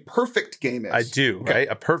what a perfect game is? I do. Okay. Right?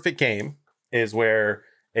 A perfect game is where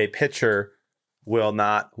a pitcher will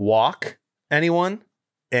not walk anyone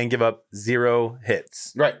and give up 0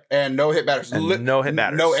 hits. Right. And no hit batters. No hit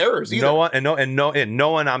batters. No errors either. No one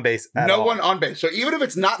on base at all. No one on base. So even if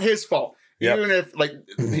it's not his fault, even if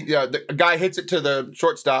the guy hits it to the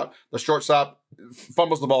shortstop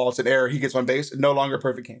fumbles the ball, it's an error, he gets on base, no longer a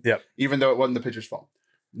perfect game. Yep. Even though it wasn't the pitcher's fault.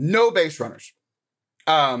 No base runners.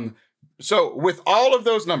 So with all of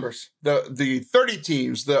those numbers, the 30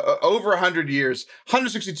 teams, the over 100 years,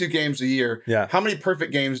 162 games a year, how many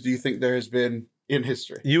perfect games do you think there has been in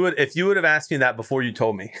history? If you would have asked me that before you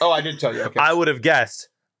told me. Oh, I did tell you. Okay. I would have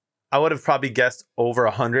probably guessed over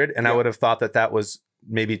 100, and I would have thought that was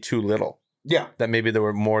maybe too little. Yeah. That maybe there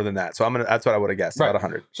were more than that. So that's what I would have guessed, about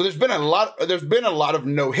 100. So there's been a lot of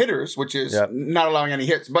no-hitters, which is not allowing any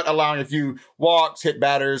hits, but allowing a few walks, hit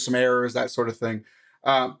batters, some errors, that sort of thing.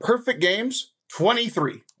 Perfect games,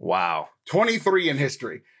 23. Wow. 23 in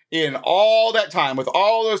history. In all that time, with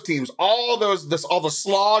all those teams, all the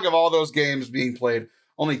slog of all those games being played,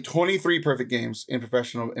 only 23 perfect games in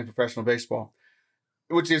professional baseball,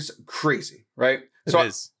 which is crazy, right? It so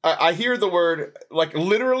is. I hear the word, like,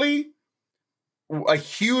 literally a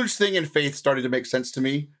huge thing in faith started to make sense to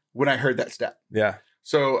me when I heard that stat. Yeah.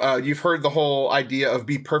 So you've heard the whole idea of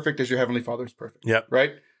be perfect as your heavenly Father is perfect. Yep.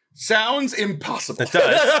 Right? Sounds impossible. It does.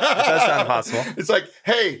 It does sound impossible. It's like,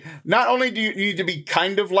 hey, not only do you need to be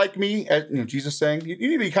kind of like me, as Jesus saying, you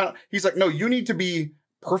need to be kind of, he's like, no, you need to be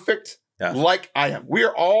perfect like I am. We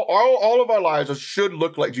are all of our lives should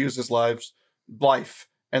look like Jesus' life,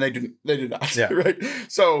 and they do not. Yeah. Right?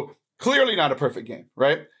 So clearly not a perfect game,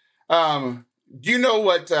 right? Do you know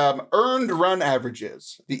what earned run average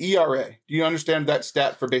is? The ERA. Do you understand that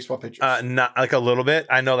stat for baseball pitchers? Not like a little bit.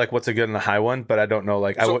 I know like what's a good and a high one, but I don't know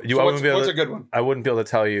like what's a good one? I wouldn't be able to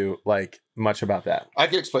tell you like much about that. I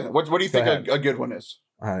can explain it. What do you think a good one is?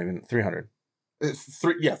 I don't even 300.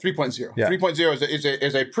 3.0. Yeah. 3.0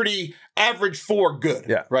 is a pretty average for good.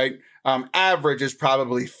 Yeah. Right. Average is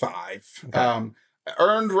probably 5. Okay.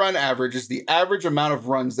 Earned run average is the average amount of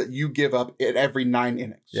runs that you give up in every 9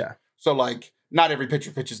 innings. Yeah. So like, not every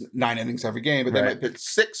pitcher pitches 9 innings every game, but they might pitch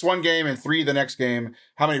 6 one game and 3 the next game.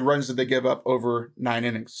 How many runs did they give up over 9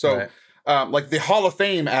 innings? So, like the Hall of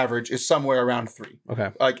Fame average is somewhere around 3.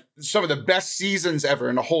 Okay. Like some of the best seasons ever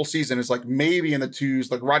in a whole season is like maybe in the 2s.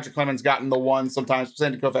 Like Roger Clemens got in the 1 sometimes,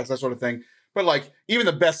 Sandy Koufax, that sort of thing. But like even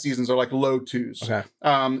the best seasons are like low 2s. Okay.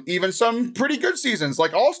 Even some pretty good seasons,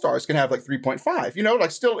 like All-Stars, can have like 3.5.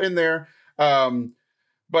 Like still in there.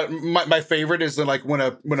 But my favorite is like when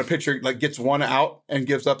a pitcher like gets 1 out and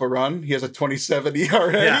gives up a run, he has a 27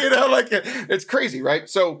 ERA. Yeah. Like it's crazy, right?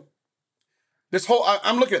 So this whole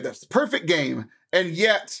I'm looking at this perfect game, and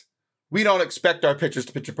yet we don't expect our pitchers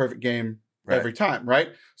to pitch a perfect game every time,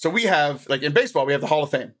 right? So we have like in baseball, we have the Hall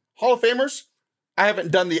of Fame. Hall of Famers, I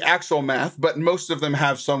haven't done the actual math, but most of them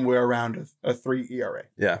have somewhere around a 3 ERA.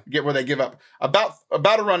 Yeah, get where they give up about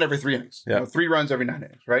a run every 3 innings. Yeah, 3 runs every 9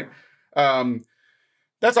 innings, right?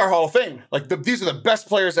 that's our Hall of Fame. Like these are the best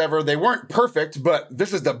players ever. They weren't perfect, but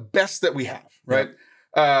this is the best that we have, right?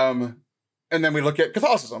 Yeah. And then we look at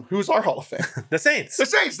Catholicism. Who's our Hall of Fame? The Saints. The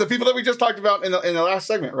Saints, the people that we just talked about in the last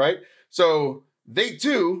segment, right? So they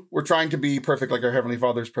too were trying to be perfect like our Heavenly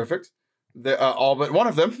Father is perfect. All but one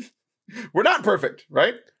of them were not perfect,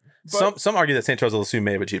 right? But, some argue that St. Teresa of Lisieux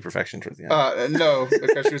may have achieved perfection towards the end. No,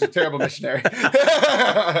 because she was a terrible missionary.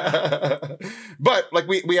 But like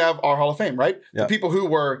we have our Hall of Fame, right? Yeah. The people who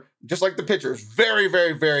were just like the pitchers, very,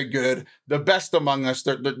 very, very good, the best among us.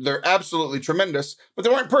 They're absolutely tremendous, but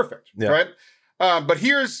they weren't perfect, right? But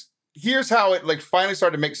here's how it like finally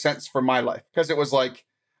started to make sense for my life, because it was like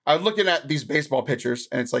I was looking at these baseball pitchers,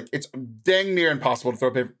 and it's like it's dang near impossible to throw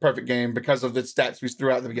a perfect game because of the stats we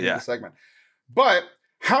threw out at the beginning of the segment. But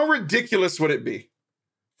how ridiculous would it be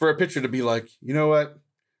for a pitcher to be like, you know what?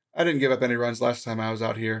 I didn't give up any runs last time I was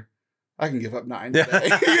out here. I can give up 9 today.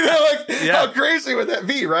 How crazy would that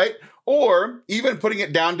be, right? Or even putting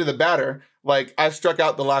it down to the batter, like I've struck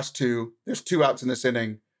out the last 2. There's 2 outs in this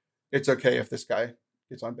inning. It's okay if this guy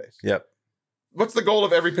gets on base. Yep. What's the goal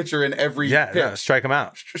of every pitcher in every pitch? No, strike him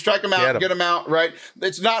out. Strike him out, get him out, right?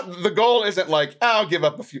 It's not, the goal isn't like, I'll give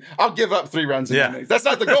up 3 runs in innings. That's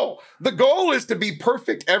not the goal. The goal is to be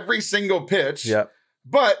perfect every single pitch. Yep.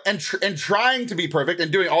 But, and trying to be perfect and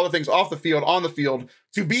doing all the things off the field, on the field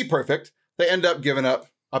to be perfect, they end up giving up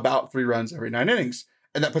about 3 runs every 9 innings.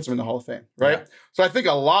 And that puts them in the Hall of Fame, right? Yeah. So I think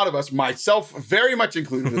a lot of us, myself very much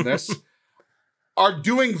included in this, are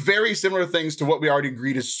doing very similar things to what we already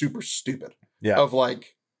agreed is super stupid. Yeah. Of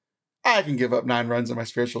like, I can give up 9 runs in my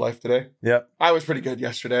spiritual life today. Yep. I was pretty good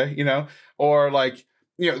yesterday, Or like,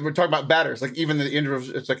 we're talking about batters. Like even the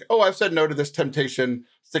interview, it's like, oh, I've said no to this temptation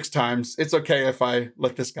 6 times. It's okay if I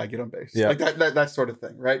let this guy get on base. Yeah. Like that sort of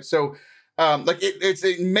thing, right? So like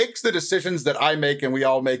it makes the decisions that I make and we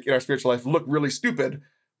all make in our spiritual life look really stupid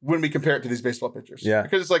when we compare it to these baseball pitchers. Yeah.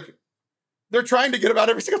 Because it's like, they're trying to get them out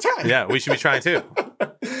every single time. Yeah, we should be trying too.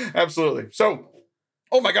 Absolutely. So,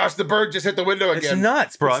 oh my gosh, the bird just hit the window again. It's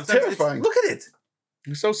nuts, bro. It's terrifying. Look at it.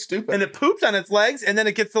 It's so stupid. And it poops on its legs, and then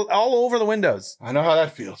it gets all over the windows. I know how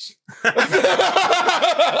that feels. So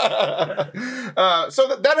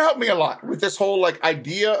that helped me a lot with this whole like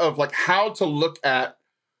idea of like how to look at,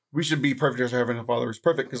 we should be perfect as our Heavenly Father is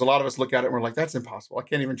perfect, because a lot of us look at it and we're like, that's impossible. I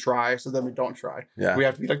can't even try. So then we don't try. Yeah. We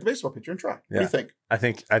have to be like the baseball pitcher and try. What do you think? I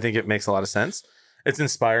think it makes a lot of sense. It's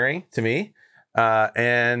inspiring to me.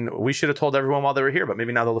 And we should have told everyone while they were here, but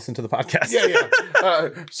maybe now they'll listen to the podcast.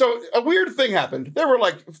 Yeah. So a weird thing happened. There were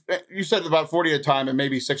like, you said about 40 at a time and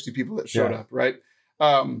maybe 60 people that showed up, right?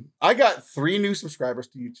 I got 3 new subscribers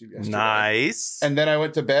to YouTube yesterday. Nice. And then I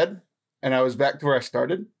went to bed and I was back to where I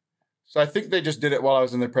started. So I think they just did it while I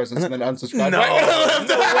was in their presence and then unsubscribed. No way.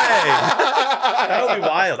 That would be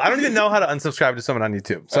wild. I don't even know how to unsubscribe to someone on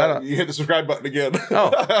YouTube. So you hit the subscribe button again.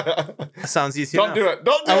 Sounds easy. Don't do it.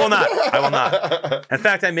 Don't do it. I will not. In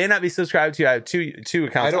fact, I may not be subscribed to you. I have two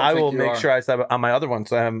accounts. I will make sure I sub on my other one.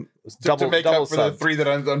 So I'm double up for the 3 that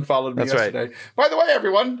unfollowed me yesterday. Right. By the way,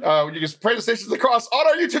 everyone, you can pray the Stations of the Cross on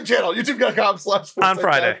our YouTube channel, youtube.com/Forte on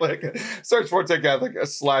Friday. Catholic. Search Forte Catholic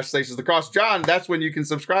 /Stations of the Cross. John, that's when you can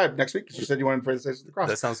subscribe next week, because you said you wanted to pray the Stations of the Cross.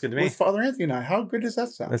 That sounds good to me. With Father Anthony and I. How good does that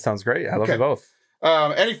sound? That sounds great. I love you both.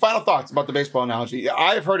 Any final thoughts about the baseball analogy?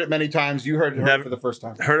 I've heard it many times. You heard it for the first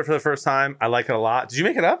time. Heard it for the first time. I like it a lot. Did you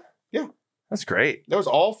make it up? Yeah. That's great. That was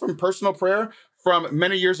all from personal prayer from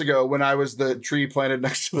many years ago when I was the tree planted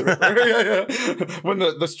next to the river. When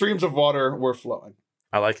the streams of water were flowing.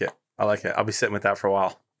 I like it. I'll be sitting with that for a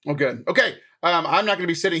while. Oh, good. Okay. I'm not going to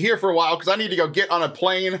be sitting here for a while because I need to go get on a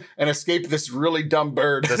plane and escape this really dumb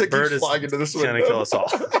bird. This bird is flying into this window. Going to kill us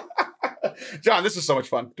all. John, this is so much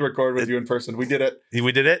fun to record with you in person. We did it.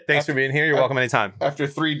 We did it. Thanks for being here. You're welcome anytime. After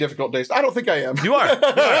 3 difficult days. I don't think I am. You are.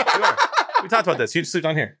 We talked about this. You sleep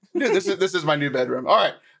down here. Dude, this is my new bedroom. All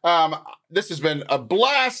right. This has been a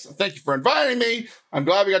blast. Thank you for inviting me. I'm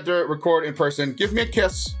glad we got to record in person. Give me a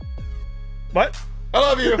kiss. What? I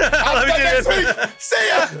love you. I'll see you next week. See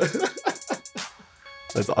ya.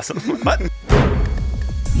 That's awesome. What?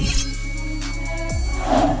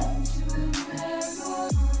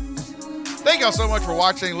 Thank y'all so much for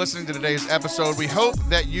watching and listening to today's episode. We hope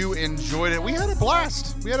that you enjoyed it. We had a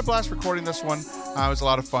blast. Recording this one. It was a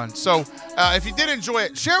lot of fun. So if you did enjoy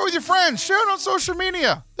it, share it with your friends. Share it on social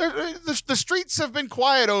media. The streets have been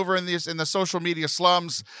quiet over in the social media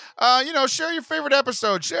slums. Share your favorite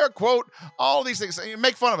episode. Share a quote. All these things.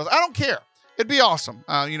 Make fun of us. I don't care. It'd be awesome.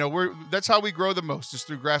 That's how we grow the most, is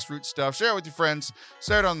through grassroots stuff. Share it with your friends.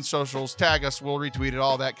 Share it on the socials. Tag us. We'll retweet it.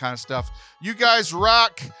 All that kind of stuff. You guys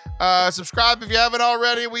rock. Subscribe if you haven't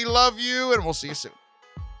already. We love you, and we'll see you soon.